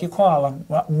no Vai Que Cola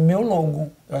o meu logo.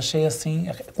 Eu achei assim,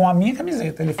 com a minha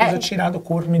camiseta. Ele fez eu tirar do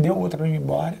corpo, me deu outra pra eu ir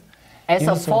embora.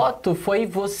 Essa foto foi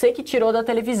você que tirou da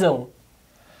televisão?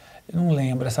 Eu não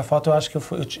lembro. Essa foto eu acho que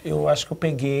eu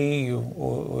peguei.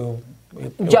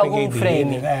 De algum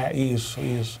frame. Isso.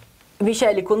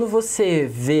 Michelly, quando você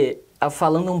vê,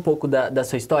 falando um pouco da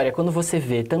sua história, quando você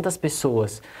vê tantas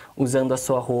pessoas usando a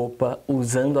sua roupa,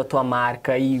 usando a tua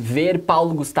marca e ver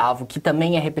Paulo Gustavo, que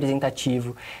também é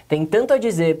representativo, tem tanto a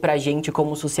dizer pra gente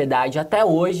como sociedade, até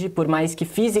hoje, por mais que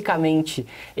fisicamente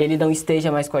ele não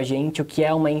esteja mais com a gente, o que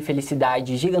é uma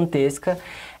infelicidade gigantesca.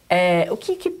 O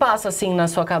que passa assim na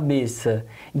sua cabeça?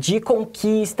 De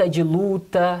conquista, de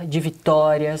luta, de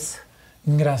vitórias?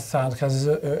 Engraçado, que às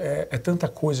vezes é tanta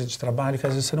coisa de trabalho que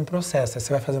às vezes você não processa. Aí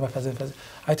você vai fazer.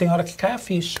 Aí tem hora que cai a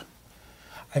ficha.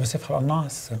 Aí você fala,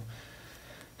 nossa,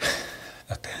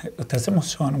 eu até se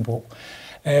emociona um pouco.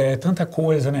 Tanta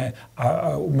coisa, né?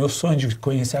 O meu sonho de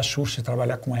conhecer a Xuxa,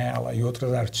 trabalhar com ela e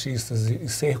outros artistas e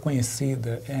ser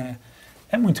reconhecida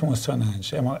é muito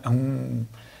emocionante.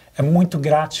 É muito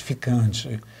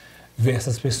gratificante ver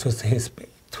essas pessoas se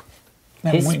respeitam.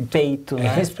 Respeito,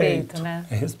 né? Respeito, né?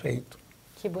 É respeito.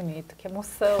 Que bonito, que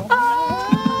emoção.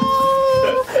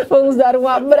 Vamos dar um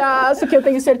abraço, que eu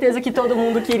tenho certeza que todo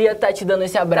mundo queria estar te dando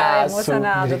esse abraço.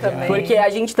 Emocionado também. Porque a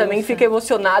gente também fica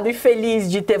emocionado e feliz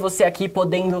de ter você aqui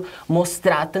podendo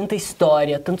mostrar tanta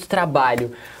história, tanto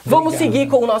trabalho. Vamos seguir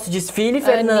com o nosso desfile,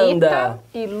 Fernanda. Anitta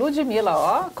e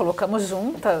Ludmilla, colocamos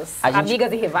juntas.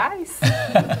 Amigas e rivais?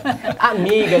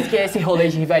 Amigas, que esse rolê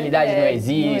de rivalidade não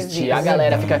existe. A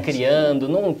galera fica criando,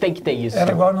 não tem que ter isso.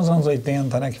 Era igual nos anos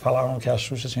 80, né? Que falavam que a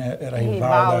Xuxa era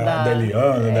rival da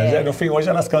Eliana, No fim, hoje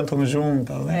elas cantam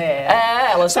juntas, né?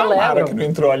 Elas celebram. Que não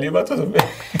entrou ali, mas tudo bem.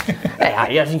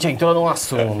 Aí a gente entrou num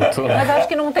assunto. Mas acho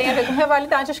que não tem a ver com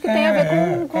rivalidade, acho que tem a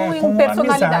ver com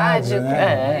personalidade. Amizade,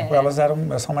 né?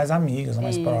 Elas são mais amigas, são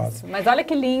mais próximas. Mas olha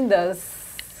que lindas.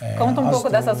 Conta um pouco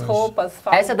dessas roupas.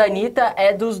 Essa da Anitta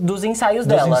é dos ensaios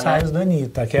dela, né? Dos ensaios da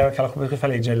Anitta, que é aquela coisa que eu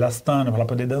falei, de elastano, pra ela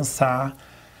poder dançar.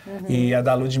 E a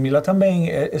da Ludmilla também.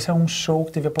 Esse é um show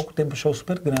que teve há pouco tempo, um show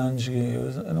super grande.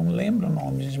 Eu não lembro o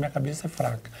nome, gente, minha cabeça é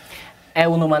fraca. É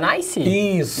o Numanice?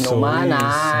 Isso.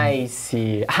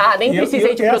 Numanice. Nem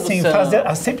precisei de produção.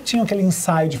 Assim, sempre tinha aquele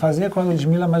ensaio de fazer com a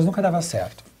Ludmilla, mas nunca dava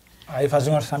certo. Aí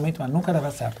fazia um orçamento, mas nunca dava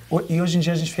certo. E hoje em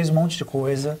dia a gente fez um monte de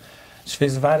coisa. A gente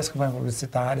fez várias campanhas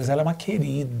publicitárias. Ela é uma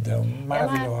querida,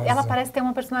 maravilhosa. Ela parece ter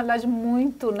uma personalidade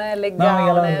muito, né,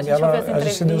 legal, né? A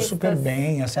gente se deu super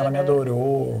bem, assim, ela me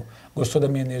adorou, gostou da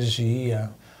minha energia.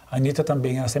 A Anitta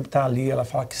também, ela sempre está ali, ela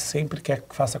fala que sempre quer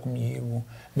que faça comigo.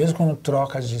 Mesmo quando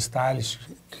troca de stylist,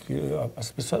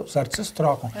 os artistas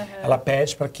trocam. Ela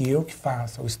pede para que eu que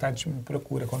faça, o stylist me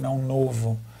procura quando é um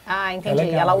novo.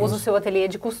 Entendi. Ela usa o seu ateliê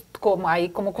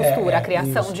como costura, a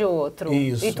criação de outro.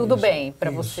 E tudo bem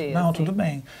para você? Não, assim. Tudo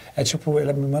bem.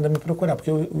 Ela me manda me procurar,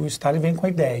 porque o style vem com a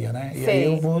ideia, né? E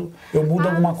aí eu mudo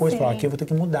alguma coisa, falo, aqui eu vou ter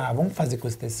que mudar. Vamos fazer com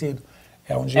esse tecido?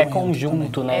 É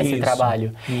conjunto, né, esse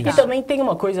trabalho. E também tem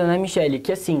uma coisa, né, Michelly,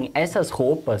 que assim, essas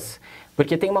roupas...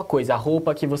 Porque tem uma coisa, a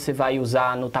roupa que você vai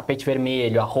usar no tapete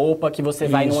vermelho, a roupa que você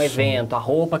vai num evento, a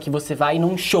roupa que você vai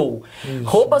num show.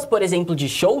 Roupas, por exemplo, de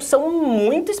show são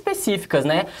muito específicas,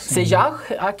 né? Sim. Você já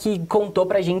aqui contou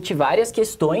pra gente várias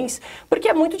questões, porque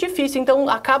é muito difícil. Então,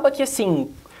 acaba que assim,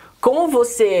 como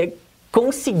você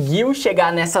conseguiu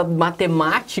chegar nessa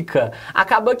matemática,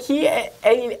 acaba que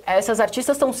essas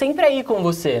artistas estão sempre aí com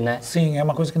você, né? Sim, é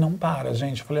uma coisa que não para,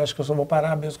 gente. Eu falei, acho que eu só vou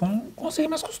parar mesmo quando não conseguir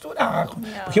mais costurar.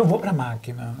 Porque eu vou pra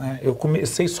máquina, né? Eu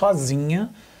comecei sozinha,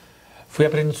 fui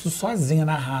aprendendo tudo sozinha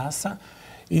na raça.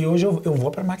 E hoje eu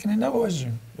vou para a máquina ainda hoje.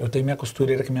 Eu tenho minha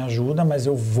costureira que me ajuda, mas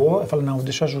eu falo, não,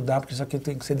 deixa eu ajudar, porque isso aqui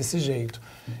tem que ser desse jeito.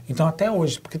 Então, até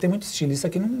hoje, porque tem muito estilista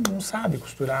que não sabe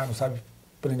costurar, não sabe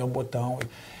prender um botão.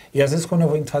 E às vezes, quando eu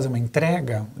vou fazer uma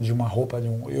entrega de uma roupa,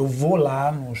 eu vou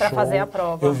lá no show. Para fazer a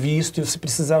prova. Eu visto, e se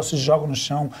precisar, eu se jogo no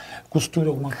chão,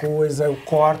 costuro alguma coisa, eu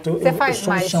corto. Você faz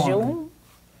mais de um?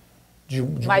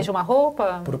 Mais de uma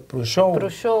roupa? Pro show? Pro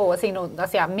show, assim,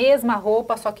 a mesma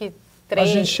roupa, só que 3.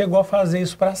 A gente chegou a fazer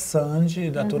isso pra Sandy,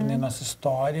 da turnê Nossa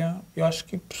História. Eu acho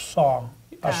que só.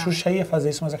 A Xuxa ia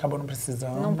fazer isso, mas acabou não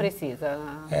precisando. Não precisa.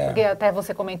 Porque até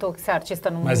você comentou que se a artista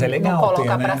não, mas é legal não coloca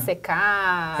ter, né? pra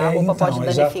secar, a roupa pode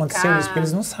danificar. Já aconteceu isso, porque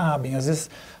eles não sabem. Às vezes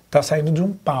tá saindo de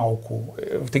um palco,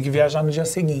 tem que viajar no dia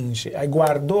seguinte. Aí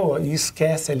guardou e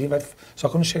esquece ali. Só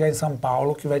quando chegar em São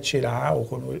Paulo que vai tirar, ou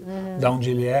quando, da onde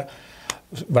ele é,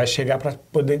 vai chegar para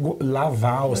poder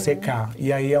lavar ou secar.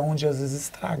 E aí é onde às vezes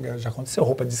estraga. Já aconteceu,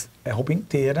 roupa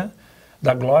inteira,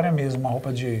 da Glória mesmo,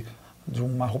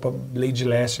 uma roupa Lady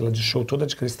Leste, de show toda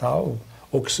de cristal,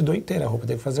 oxidou inteira a roupa,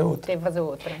 teve que fazer outra. Teve que fazer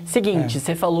outra. Seguinte,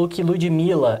 você falou que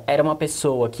Ludmilla era uma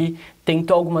pessoa que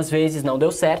tentou algumas vezes, não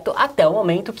deu certo, até o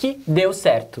momento que deu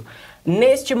certo.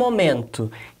 Neste momento,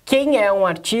 quem é um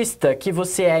artista que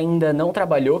você ainda não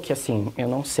trabalhou, que assim, eu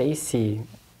não sei se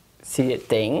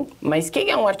tem, mas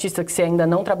quem é um artista que você ainda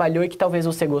não trabalhou e que talvez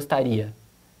você gostaria?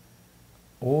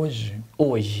 Hoje?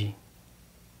 Hoje.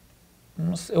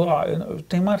 Não sei, eu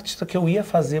tenho uma artista que eu ia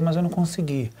fazer, mas eu não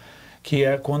consegui. Que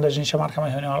é quando a gente ia marcar uma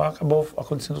reunião, ela acabou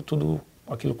acontecendo tudo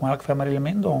aquilo com ela, que foi a Marília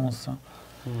Mendonça.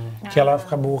 Que ela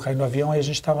acabou caindo no avião e a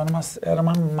gente estava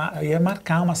ia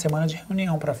marcar uma semana de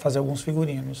reunião para fazer alguns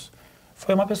figurinos.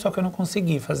 Foi uma pessoa que eu não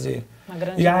consegui fazer.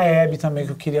 E a Hebe também,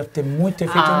 que eu queria ter muito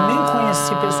efeito. Eu nem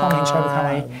conheci pessoalmente a Hebe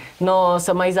Camargo.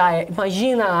 Nossa, mas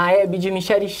imagina a Hebe de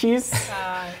Michelly X.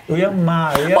 Eu ia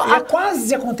amar.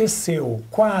 Quase aconteceu,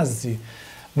 quase.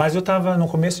 Mas eu estava no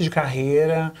começo de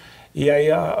carreira. E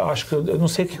aí, acho que eu não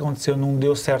sei o que aconteceu, não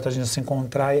deu certo a gente se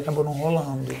encontrar e acabou não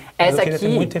rolando. Mas eu queria ter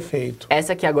muito efeito.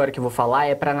 Essa aqui agora que eu vou falar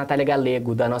é pra Natalia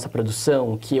Gallego, da nossa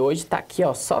produção, que hoje tá aqui,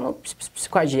 ó, só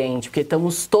com a gente, porque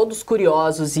estamos todos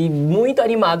curiosos e muito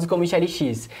animados com o Michelly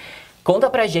X. Conta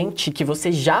pra gente que você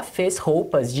já fez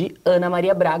roupas de Ana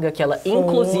Maria Braga, que ela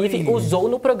inclusive usou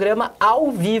no programa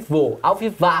ao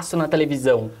vivaço na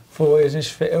televisão. Foi, a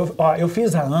gente fez. Eu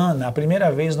fiz a Ana a primeira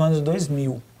vez no ano de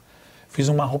 2000. Fiz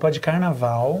uma roupa de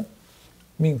carnaval,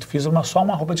 fiz só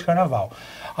uma roupa de carnaval.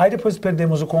 Aí depois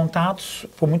perdemos o contato,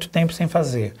 foi muito tempo sem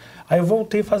fazer. Aí eu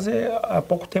voltei a fazer há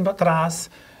pouco tempo atrás.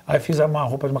 Aí fiz uma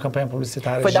roupa de uma campanha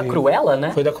publicitária. Foi da Cruella,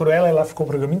 né? Foi da Cruella, ela ficou o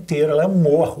programa inteiro, ela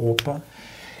amou a roupa.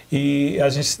 E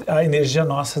a energia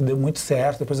nossa deu muito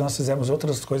certo. Depois nós fizemos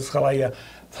outras coisas, que ela ia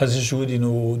fazer júri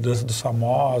no Dança dos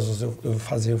Famosos, eu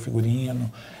fazia o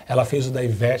figurino. Ela fez o da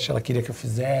Ivete, ela queria que eu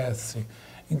fizesse.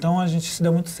 Então a gente se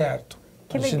deu muito certo.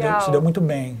 Que legal. Se deu muito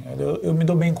bem. Eu me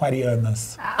dou bem com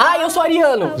arianas. Eu sou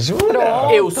ariano!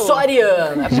 Jura? Eu sou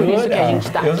ariano! É por isso que a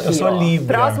gente tá aqui, eu sou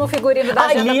Libra. Próximo figurino da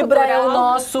agenda Libra cultural. é o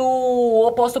nosso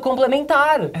oposto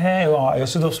complementar. Eu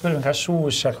se dou super bem com a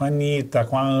Xuxa, com a Anitta,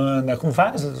 com a Ana, com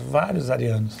vários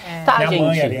arianos. Tá, Minha gente,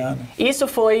 mãe é ariana. Isso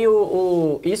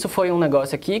foi um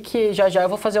negócio aqui que já eu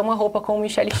vou fazer uma roupa com o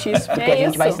Michelly X, porque a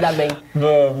gente vai se dar bem.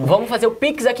 Vamos fazer o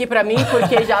Pix aqui pra mim,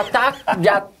 porque já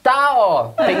tá,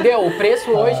 ó, entendeu? O preço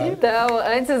hoje. Então,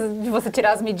 antes de você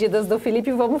tirar as medidas do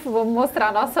Felipe, vamos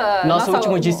mostrar nosso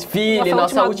último desfile,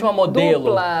 nossa última modelo.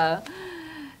 Dupla.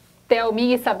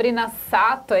 Thelminha e Sabrina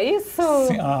Sato, é isso?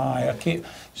 Sim, aqui,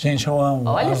 gente, eu amo.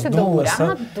 Olha esse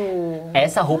dourado.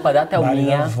 Essa roupa da Thelminha. Baile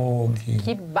da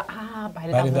Vogue.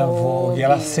 Baile da Vogue. E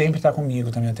ela sempre tá comigo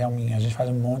também, a Thelminha. A gente faz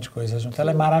um monte de coisa junto.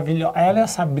 Ela é maravilhosa. Ela e a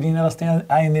Sabrina, elas têm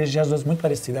a energia, as duas, muito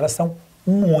parecida. Elas são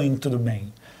muito do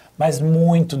bem. Mas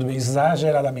muito do bem,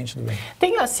 exageradamente do bem.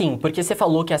 Tem assim, porque você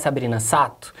falou que a Sabrina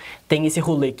Sato tem esse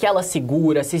rolê que ela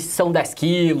segura, se são 10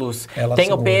 quilos, tem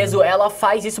segura. O peso, ela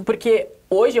faz isso porque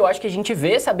hoje eu acho que a gente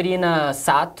vê Sabrina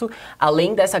Sato,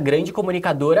 além dessa grande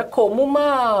comunicadora, como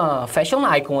uma fashion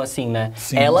icon, assim, né?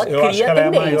 Sim, ela cria tendências. É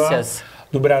a maior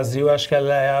do Brasil, eu acho que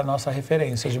ela é a nossa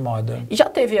referência de moda. E já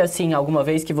teve, assim, alguma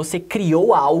vez que você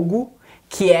criou algo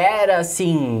que era,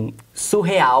 assim,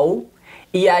 surreal,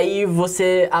 e aí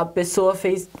a pessoa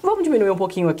fez, vamos diminuir um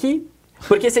pouquinho aqui?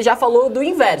 Porque você já falou do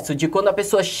inverso, de quando a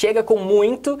pessoa chega com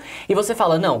muito e você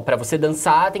fala, não, pra você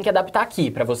dançar tem que adaptar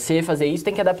aqui, pra você fazer isso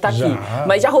tem que adaptar aqui.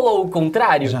 Mas já rolou o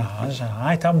contrário? Já.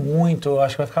 Ai, tá muito,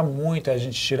 acho que vai ficar muito, a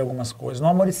gente tira algumas coisas. No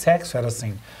Amor e Sexo era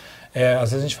assim.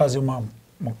 Às vezes a gente fazia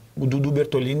o Dudu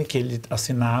Bertolini, que ele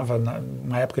assinava,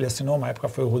 uma época ele assinou, uma época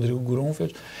foi o Rodrigo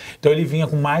Grunfeld, então ele vinha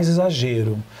com mais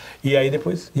exagero. E aí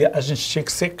depois a gente tinha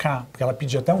que secar, porque ela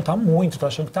pedia até tá muito, tô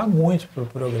achando que tá muito pro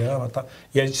programa, tá?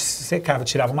 E a gente secava,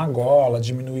 tirava uma gola,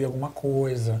 diminuía alguma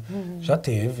coisa. Já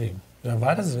teve, já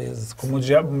várias vezes, como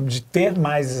de ter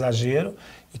mais exagero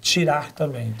e tirar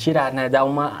também. Tirar, né? Dar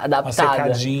uma adaptada. Uma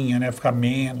secadinha, né? Ficar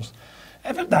menos.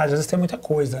 É verdade, às vezes tem muita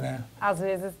coisa, né? Às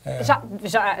vezes.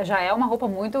 Já é uma roupa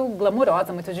muito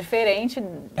glamurosa, muito diferente.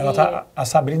 A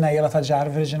Sabrina aí, ela tá de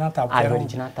árvore de Natal. Árvore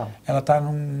de Natal. Ela tá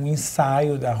num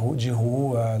ensaio de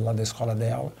rua, lá da escola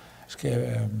dela. Acho que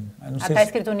não sei Tá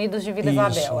escrito Unidos de Vila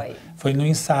Isabel aí. Foi no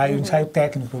ensaio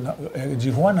técnico. De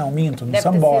rua não, minto, no Deve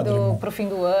Sambódromo. ter sido pro fim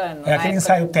do ano. É aquele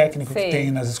ensaio técnico que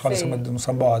tem nas escolas no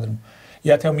Sambódromo.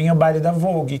 E até o minha baile da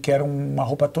Vogue, que era uma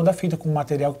roupa toda feita com um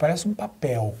material que parece um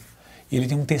papel. E ele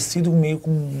tem um tecido meio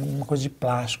com uma coisa de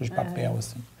plástico, de papel,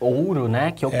 assim. Ouro,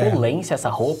 né? Que opulência essa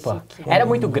roupa. Era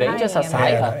muito grande essa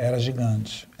saia? Era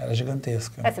gigante, era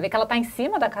gigantesca. Você vê que ela tá em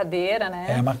cima da cadeira, né?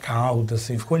 É uma cauda,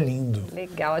 assim, ficou lindo.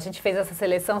 Legal, a gente fez essa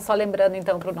seleção, só lembrando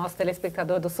então para o nosso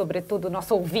telespectador, sobretudo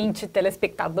nosso ouvinte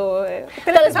telespectador.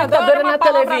 Telespectador na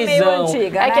televisão.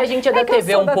 Antiga, é que a gente é da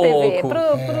TV um pouco.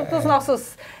 Para os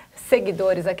nossos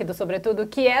seguidores aqui do SobreTudo,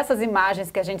 que essas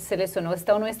imagens que a gente selecionou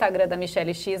estão no Instagram da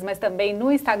Michelly X, mas também no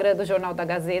Instagram do Jornal da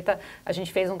Gazeta. A gente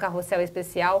fez um carrossel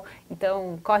especial,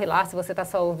 então corre lá, se você está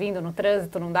só ouvindo no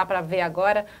trânsito, não dá para ver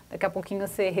agora, daqui a pouquinho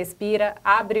você respira,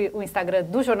 abre o Instagram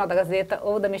do Jornal da Gazeta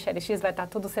ou da Michelly X, vai estar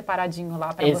tudo separadinho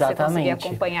lá para você conseguir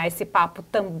acompanhar esse papo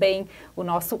também, o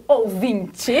nosso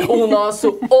ouvinte. O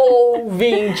nosso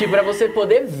ouvinte, para você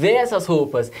poder ver essas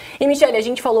roupas. E Michelly, a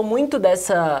gente falou muito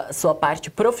dessa sua parte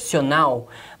profissional,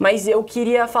 mas eu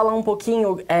queria falar um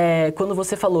pouquinho, quando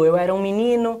você falou, eu era um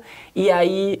menino, e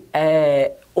aí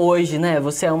hoje, né,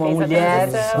 você é uma mulher,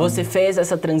 você fez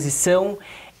essa transição,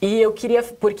 e eu queria,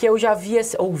 porque eu já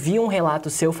ouvi um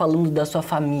relato seu falando da sua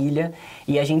família,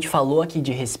 e a gente falou aqui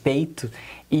de respeito,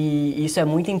 e isso é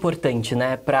muito importante,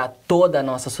 né, para toda a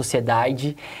nossa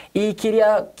sociedade. E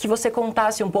queria que você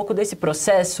contasse um pouco desse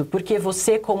processo, porque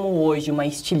você, como hoje uma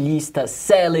estilista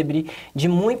célebre, de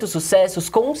muitos sucessos,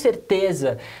 com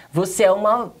certeza você é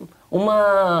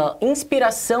uma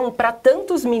inspiração para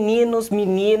tantos meninos,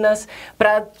 meninas,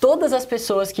 para todas as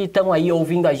pessoas que estão aí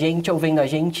ouvindo a gente, ou vendo a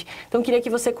gente. Então, queria que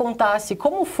você contasse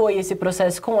como foi esse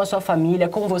processo com a sua família,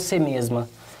 com você mesma.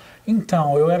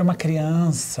 Então, eu era uma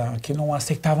criança que não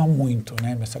aceitava muito,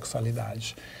 né, minha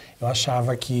sexualidade. Eu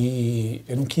achava que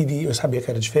eu não queria, eu sabia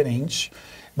que era diferente,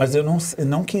 mas eu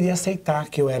não queria aceitar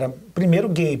que eu era, primeiro,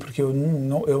 gay, porque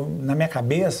na minha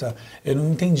cabeça, eu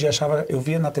não entendia, eu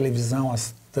via na televisão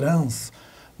as trans,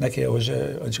 né, que hoje,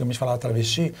 antigamente falava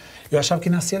travesti, eu achava que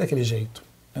nascia daquele jeito.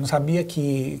 Eu não sabia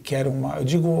que era eu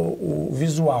digo o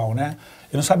visual, né?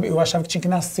 Eu achava que tinha que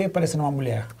nascer parecendo uma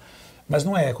mulher. Mas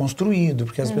não é construído,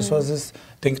 porque as pessoas às vezes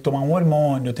têm que tomar um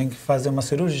hormônio, têm que fazer uma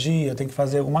cirurgia, têm que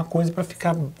fazer alguma coisa para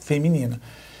ficar feminina.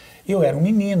 E eu era um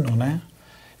menino, né?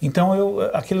 Então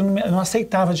aquilo eu não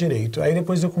aceitava direito. Aí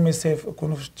depois eu comecei,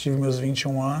 quando eu tive meus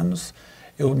 21 anos,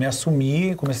 eu me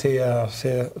assumi, comecei a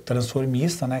ser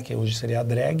transformista, né? Que hoje seria a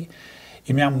drag.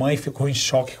 E minha mãe ficou em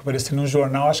choque, aparecendo num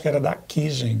jornal, acho que era daqui,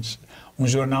 gente. Um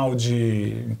jornal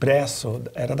de impresso,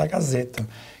 era da Gazeta,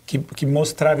 que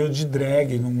mostrava eu de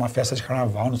drag numa festa de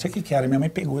carnaval, não sei o que era. Minha mãe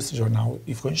pegou esse jornal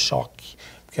e ficou em choque,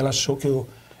 porque ela achou que eu,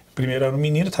 primeiro era um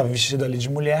menino, estava vestido ali de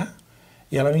mulher,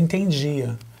 e ela não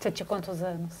entendia. Você tinha quantos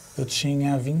anos? Eu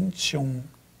tinha 21.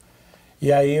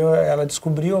 E aí ela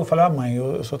descobriu, eu falei, mãe,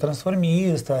 eu sou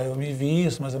transformista, eu me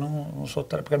visto, mas eu não sou...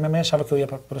 Porque a minha mãe achava que eu ia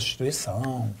para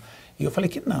prostituição. E eu falei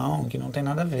que não tem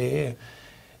nada a ver.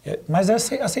 Mas ela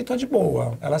aceitou de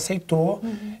boa, ela aceitou,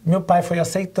 meu pai foi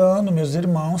aceitando, meus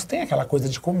irmãos, tem aquela coisa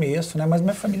de começo, né? Mas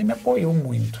minha família me apoiou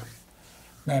muito.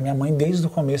 Né? Minha mãe desde o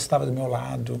começo estava do meu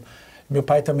lado, meu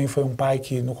pai também foi um pai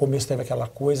que no começo teve aquela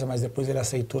coisa, mas depois ele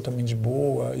aceitou também de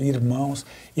boa, irmãos,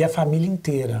 e a família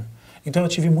inteira. Então eu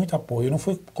tive muito apoio, eu não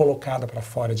fui colocada para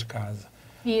fora de casa.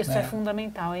 E isso né? É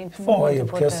fundamental, é muito Foi,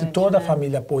 porque se toda né? a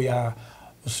família apoiar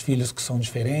os filhos que são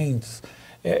diferentes...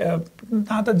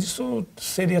 nada disso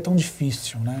seria tão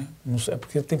difícil, né?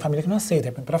 Porque tem família que não aceita,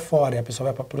 é para fora, e a pessoa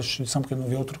vai para a prostituição porque não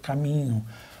vê outro caminho.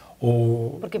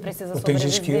 Porque precisa ou tem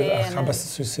gente que né? acaba se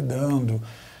suicidando.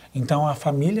 Então, a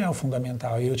família é o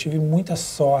fundamental. E eu tive muita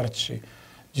sorte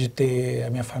de ter a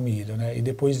minha família, né? E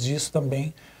depois disso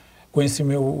também conheci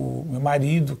meu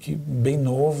marido, que bem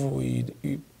novo, e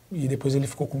depois ele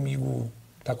ficou comigo,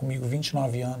 está comigo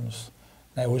 29 anos.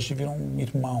 Né? Hoje virou um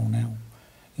irmão, né?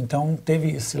 Então,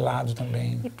 teve esse lado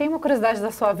também. E tem uma curiosidade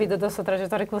da sua vida, da sua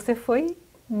trajetória, que você foi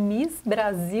Miss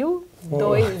Brasil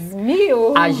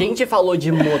 2000. A gente falou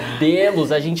de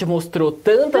modelos, a gente mostrou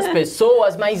tantas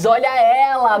pessoas, mas olha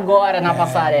ela agora na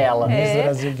passarela. Miss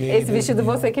Brasil Gay. Esse vestido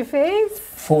você que fez?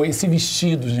 Foi esse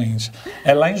vestido, gente.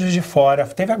 É lá em Juiz de Fora,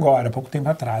 teve agora, pouco tempo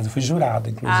atrás. Eu fui jurada,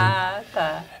 inclusive. Ah,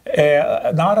 tá.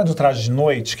 Na hora do traje de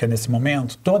noite, que é nesse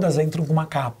momento, todas entram com uma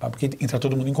capa, porque entra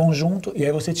todo mundo em conjunto, e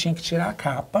aí você tinha que tirar a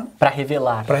capa. Pra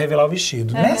revelar. Pra revelar o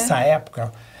vestido. Nessa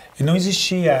época, não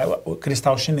existia o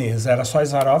cristal chinês, era só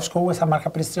Swarovski ou essa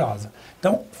marca preciosa.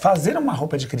 Então, fazer uma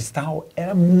roupa de cristal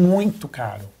era muito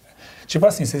caro. Tipo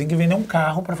assim, você tem que vender um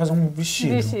carro para fazer um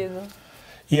vestido.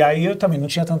 E aí eu também não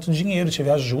tinha tanto dinheiro,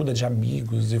 tive ajuda de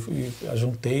amigos, e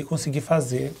juntei e consegui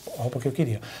fazer a roupa que eu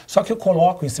queria. Só que eu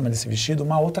coloco em cima desse vestido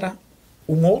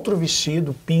um outro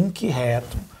vestido pink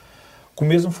reto, com o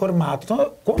mesmo formato.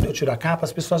 Então, quando eu tiro a capa,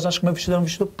 as pessoas acham que o meu vestido é um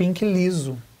vestido pink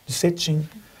liso, de cetim.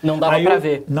 Não dava pra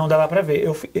ver. Não dava pra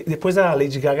ver. Depois a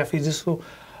Lady Gaga fez isso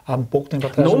há um pouco tempo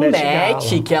atrás. No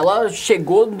Met, que ela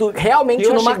chegou realmente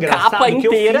numa capa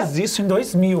inteira. Eu fiz isso em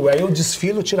 2000. Aí eu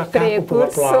desfilo, tiro a capa pro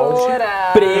aplauso.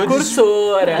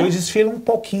 Precursora. Eu desfilo um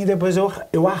pouquinho, depois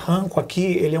eu arranco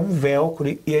aqui, ele é um velcro,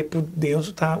 e aí por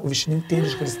dentro tá o vestido inteiro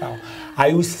de cristal.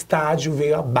 Aí o estádio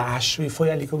veio abaixo e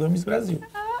foi ali que eu ganhei Miss Brasil.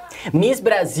 Miss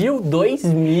Brasil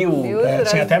 2000.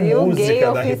 Tinha até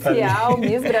música da Rita Lee.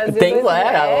 Miss Brasil Tem,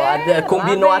 2000.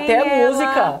 combinou até a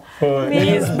música. Foi.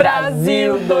 Miss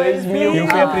Brasil 2000. E eu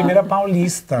fui a primeira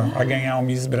paulista a ganhar o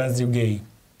Miss Brasil Gay.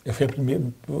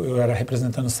 Eu era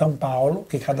representando São Paulo,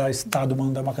 que cada estado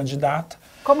manda uma candidata.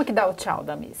 Como que dá o tchau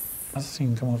da Miss?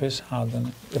 Assim, com a mão fechada,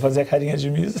 né? Eu fazia carinha de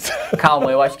Miss.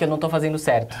 Calma, eu acho que eu não tô fazendo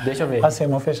certo. Deixa eu ver. Assim,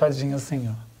 mão fechadinha assim,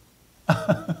 ó.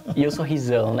 E o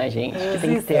sorrisão, né, gente? Que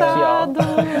tem que ter aqui, ó.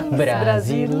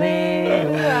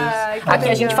 Brasileiros. Aqui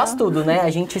a gente faz tudo, né? A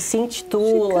gente se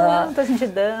intitula. A gente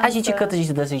dança. A gente canta, a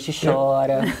gente dança, a gente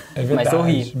chora. É verdade. Mas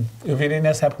sorri. Eu virei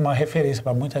nessa época uma referência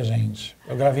para muita gente.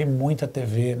 Eu gravei muita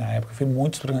TV na época, fui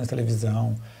muitos programas de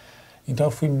televisão. Então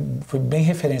eu fui bem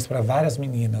referência para várias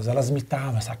meninas. Elas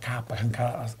imitavam essa capa,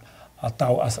 arrancar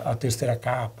a terceira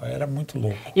capa. Era muito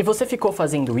louco. E você ficou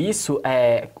fazendo isso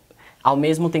ao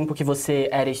mesmo tempo que você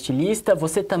era estilista,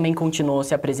 você também continuou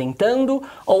se apresentando?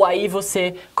 Ou aí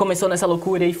você começou nessa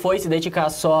loucura e foi se dedicar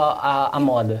só à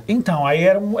moda? Então, aí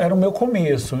era o meu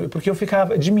começo. Porque eu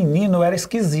ficava... De menino eu era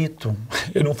esquisito.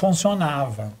 Eu não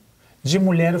funcionava. De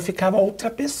mulher eu ficava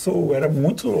outra pessoa. Era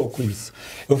muito louco isso.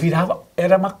 Eu virava...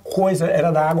 Era uma coisa...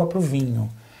 Era da água pro vinho.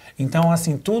 Então,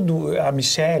 assim, tudo... A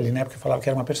Michelly, né? Porque eu falava que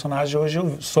era uma personagem. Hoje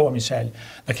eu sou a Michelly.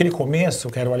 Naquele começo,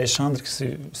 que era o Alexandre que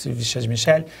se vestia de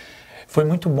Michelly... Foi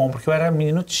muito bom, porque eu era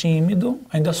menino tímido,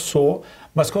 ainda sou,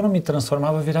 mas quando eu me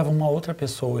transformava, eu virava uma outra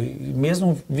pessoa, e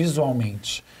mesmo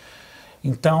visualmente.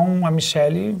 Então, a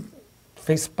Michelly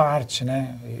fez parte,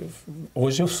 né?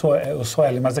 Hoje eu sou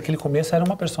ela, mas naquele começo era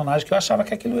uma personagem que eu achava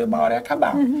que aquilo uma hora ia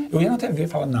acabar. Eu ia na TV e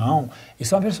falava, não,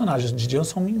 isso é uma personagem, de dia eu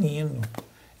sou um menino.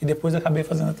 E depois eu acabei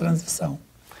fazendo a transição.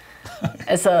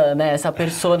 Essa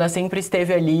persona sempre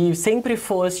esteve ali, sempre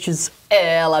fostes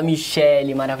ela,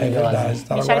 Michelly, maravilhosa. É verdade,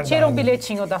 tava Michelly, tira um guardado.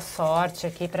 bilhetinho da sorte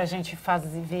aqui pra gente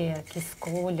ver que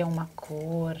escolha uma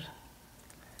cor.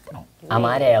 Não.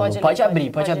 Amarelo. Pode ler, ler,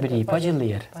 pode ler. Pode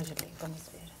ler, vamos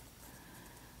ver.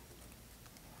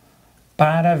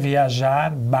 Para viajar,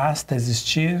 basta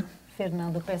existir.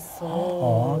 Fernando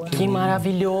Pessoa. Que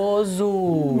maravilhoso!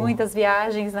 Muitas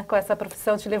viagens com essa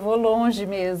profissão te levou longe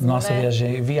mesmo, Nossa, né?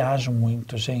 eu viajo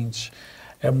muito, gente.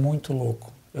 É muito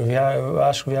louco. Eu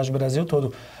acho que eu viajo o Brasil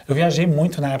todo. Eu viajei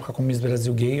muito na época com Miss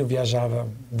Brasil Gay, eu viajava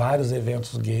vários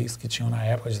eventos gays que tinham na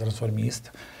época de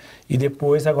transformista. E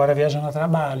depois, agora, viajando a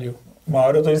trabalho. Uma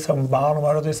hora eu estou em São Paulo, uma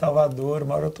hora eu estou em Salvador,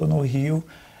 uma hora eu estou no Rio.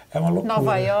 É uma loucura.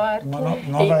 Nova York.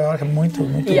 Nova York é muito,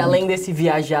 muito. E além desse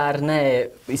viajar, né,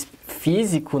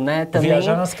 físico, né, também...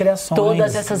 Viajar nas criações.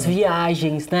 Todas essas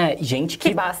viagens, né? Gente,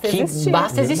 que basta existir.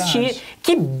 Basta existir.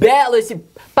 Que belo esse...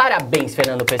 Parabéns,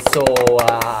 Fernando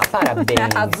Pessoa.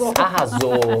 Parabéns.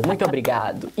 Arrasou. Muito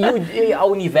obrigado. E ao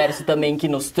universo também que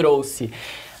nos trouxe.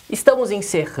 Estamos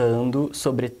encerrando,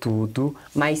 sobretudo,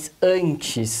 mas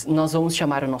antes nós vamos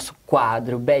chamar o nosso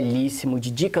quadro belíssimo de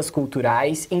dicas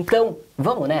culturais. Então,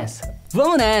 vamos nessa?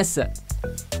 Vamos nessa!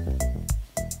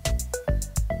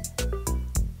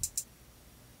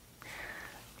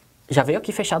 Já veio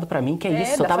aqui fechado pra mim, que é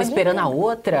isso? Eu tava esperando a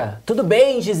outra. Tudo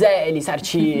bem, Gisele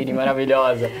Sartini,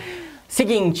 maravilhosa.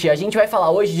 Seguinte, a gente vai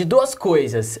falar hoje de duas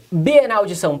coisas. Bienal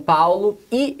de São Paulo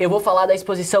e eu vou falar da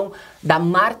exposição da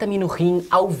Marta Minuhin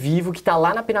ao vivo, que tá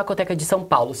lá na Pinacoteca de São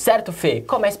Paulo. Certo, Fê?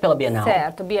 Comece pela Bienal.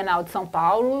 Certo, Bienal de São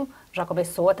Paulo, já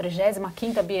começou a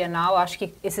 35ª Bienal. Acho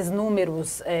que esses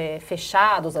números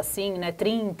fechados, assim, né,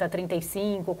 30,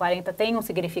 35, 40, tem um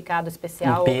significado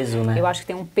especial. Um peso, né? Eu acho que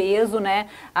tem um peso, né?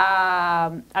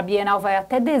 A Bienal vai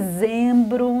até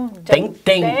dezembro. Tem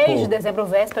tempo. 10 de dezembro,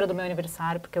 véspera do meu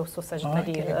aniversário, porque eu sou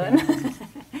sagitariana.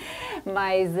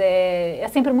 Mas é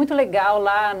sempre muito legal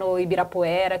lá no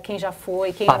Ibirapuera, quem já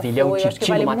foi, quem Pavilhão não foi. Acho que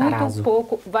vale Matarazzo.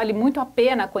 vale muito a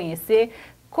pena conhecer.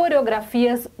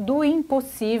 Coreografias do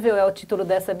Impossível é o título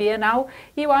dessa Bienal,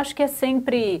 e eu acho que é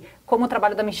sempre, como o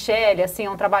trabalho da Michelly, assim, é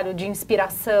um trabalho de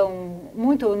inspiração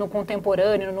muito no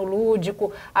contemporâneo, no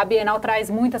lúdico. A Bienal traz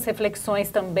muitas reflexões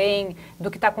também do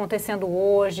que está acontecendo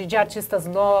hoje, de artistas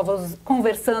novos,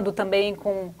 conversando também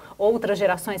com outras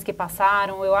gerações que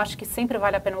passaram. Eu acho que sempre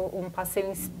vale a pena um passeio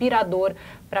inspirador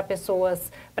para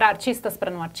pessoas, para artistas,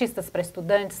 para não artistas, para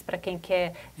estudantes, para quem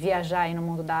quer viajar aí no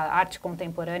mundo da arte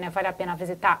contemporânea. Vale a pena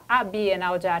visitar a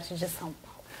Bienal de Arte de São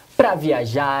Paulo. Para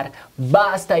viajar,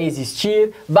 basta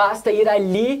existir, basta ir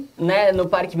ali, né, no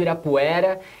Parque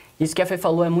Ibirapuera. Isso que a Fê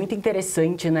falou é muito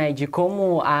interessante, né, de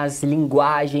como as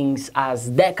linguagens, as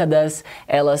décadas,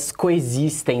 elas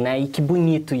coexistem, né, e que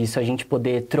bonito isso, a gente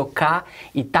poder trocar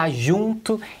e estar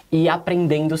junto e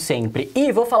aprendendo sempre.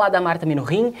 E vou falar da Marta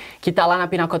Minuhin, que está lá na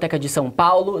Pinacoteca de São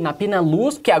Paulo, na Pina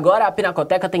Luz, porque agora a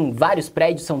Pinacoteca tem vários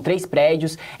prédios, são 3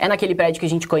 prédios, é naquele prédio que a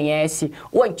gente conhece,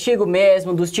 o antigo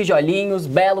mesmo, dos tijolinhos,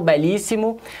 belo,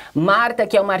 belíssimo. Marta,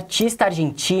 que é uma artista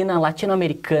argentina,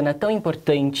 latino-americana, tão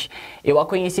importante, eu a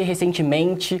conheci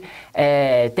recentemente,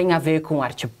 tem a ver com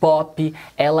arte pop,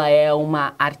 ela é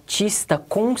uma artista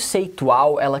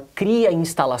conceitual, ela cria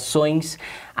instalações.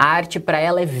 A arte para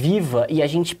ela é viva e a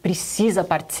gente precisa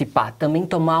participar, também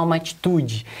tomar uma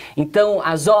atitude. Então,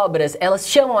 as obras, elas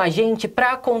chamam a gente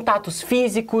para contatos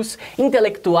físicos,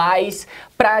 intelectuais,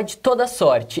 para de toda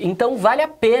sorte. Então, vale a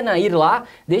pena ir lá.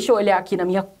 Deixa eu olhar aqui na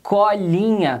minha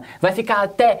colinha. Vai ficar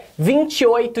até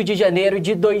 28 de janeiro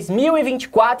de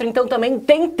 2024, então também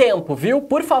tem tempo, viu?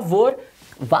 Por favor,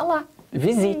 vá lá,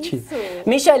 visite. Isso.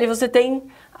 Michelly, você tem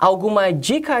alguma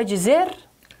dica a dizer?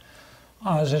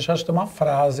 A gente acha que tem uma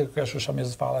frase que a Xuxa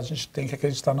mesmo fala, a gente tem que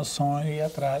acreditar no sonho e ir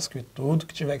atrás, que tudo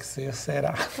que tiver que ser,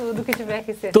 será. Tudo que tiver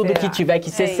que ser, Tudo será. que tiver que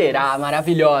ser, será. Isso.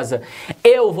 Maravilhosa.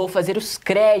 Eu vou fazer os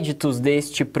créditos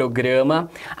deste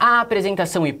programa. A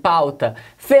apresentação e pauta,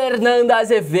 Fernanda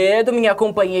Azevedo, minha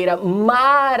companheira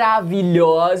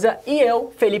maravilhosa. E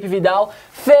eu, Felipe Vidal.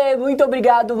 Fê, muito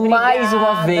obrigado mais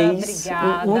uma vez.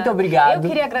 Obrigada. Muito obrigado. Eu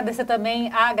queria agradecer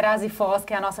também a Grazi Foz,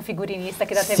 que é a nossa figurinista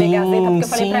aqui da TV Sim, Gazeta, porque eu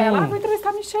falei pra ela, sim. vou entrevistar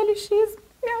a Michelly X,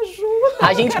 me ajuda.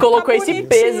 A gente colocou esse Bonitinha.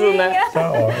 peso, né?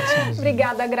 Tá ótimo.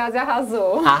 Obrigada, Grazi,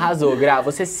 arrasou. Arrasou, Gra,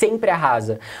 você sempre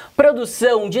arrasa.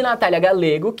 Produção de Natalia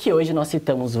Gallego, que hoje nós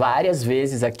citamos várias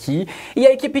vezes aqui, e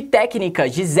a equipe técnica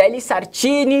Gisele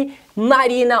Sartini,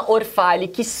 Marina Orfali,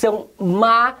 que são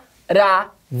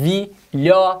maravilhosas.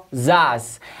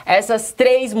 Essas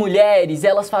 3 mulheres,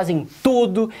 elas fazem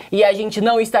tudo e a gente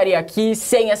não estaria aqui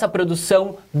sem essa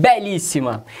produção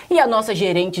belíssima. E a nossa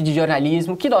gerente de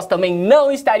jornalismo, que nós também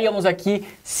não estaríamos aqui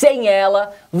sem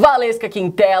ela, Valeska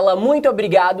Quintela. Muito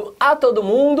obrigado a todo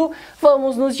mundo.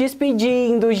 Vamos nos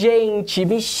despedindo, gente.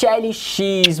 Michelly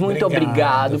X, muito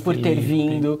obrigado por ter Felipe.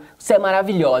 vindo. Você é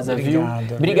maravilhosa, viu?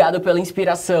 Obrigado pela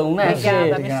inspiração, né,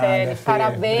 Obrigada, Fê? Michelly. Fê.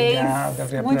 Parabéns.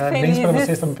 Obrigada. Muito Parabéns felizes. para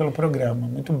vocês também pelo programa.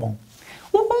 Muito bom.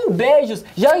 Beijos.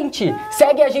 Gente,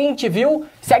 segue a gente, viu?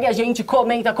 Segue a gente,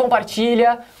 comenta,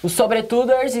 compartilha. Os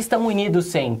SobreTuders estão unidos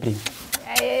sempre.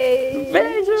 Ei.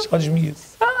 Beijo. Tchau de mim.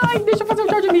 Ai, deixa eu fazer um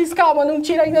tchau de miss. Calma, não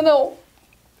tira ainda não.